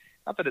task.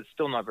 Not that it's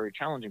still not very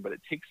challenging, but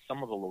it takes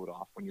some of the load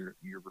off when you're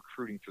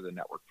recruiting through the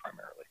network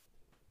primarily.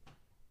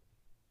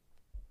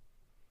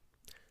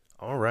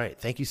 All right.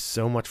 Thank you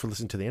so much for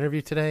listening to the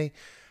interview today.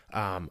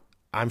 I'm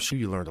sure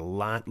you learned a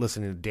lot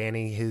listening to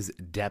Danny. His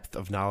depth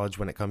of knowledge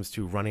when it comes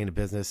to running a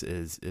business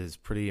is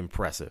pretty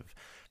impressive.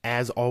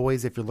 As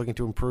always, if you're looking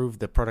to improve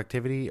the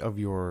productivity of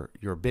your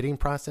bidding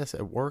process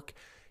at work,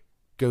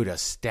 go to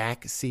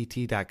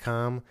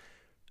stackct.com,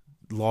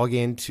 log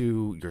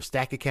into your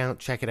Stack account,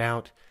 check it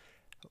out.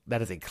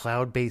 That is a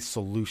cloud-based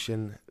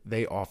solution.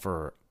 They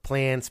offer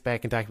plan,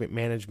 spec, and document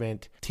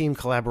management, team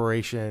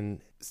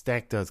collaboration.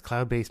 Stack does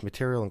cloud-based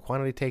material and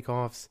quantity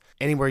takeoffs.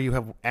 Anywhere you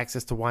have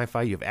access to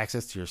Wi-Fi, you have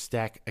access to your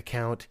Stack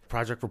account,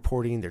 project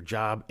reporting, their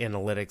job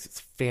analytics. It's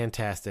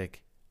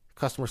fantastic.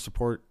 Customer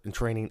support and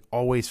training,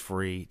 always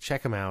free.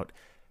 Check them out.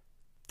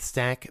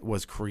 Stack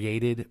was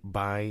created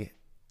by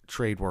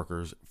trade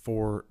workers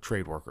for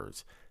trade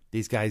workers.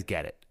 These guys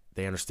get it.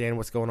 They understand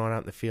what's going on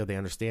out in the field. They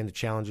understand the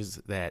challenges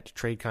that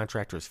trade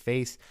contractors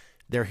face.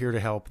 They're here to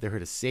help. They're here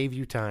to save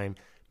you time,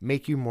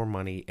 make you more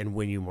money, and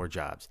win you more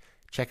jobs.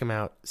 Check them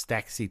out,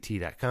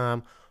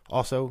 stackct.com.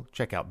 Also,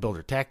 check out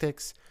Builder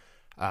Tactics.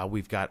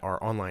 We've got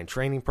our online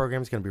training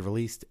program. It's going to be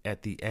released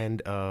at the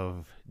end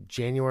of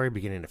January,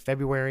 beginning of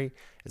February.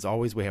 As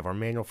always, we have our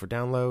manual for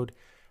download.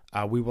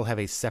 We will have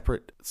a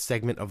separate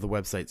segment of the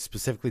website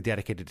specifically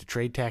dedicated to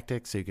trade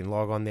tactics, so you can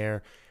log on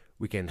there.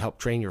 We can help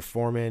train your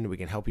foreman. We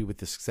can help you with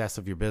the success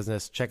of your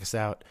business. Check us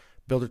out,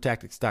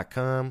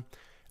 buildertactics.com.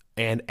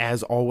 And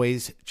as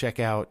always, check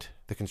out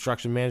the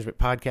Construction Management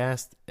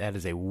Podcast. That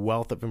is a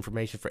wealth of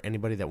information for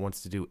anybody that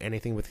wants to do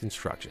anything with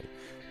construction.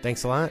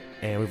 Thanks a lot,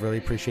 and we really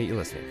appreciate you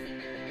listening.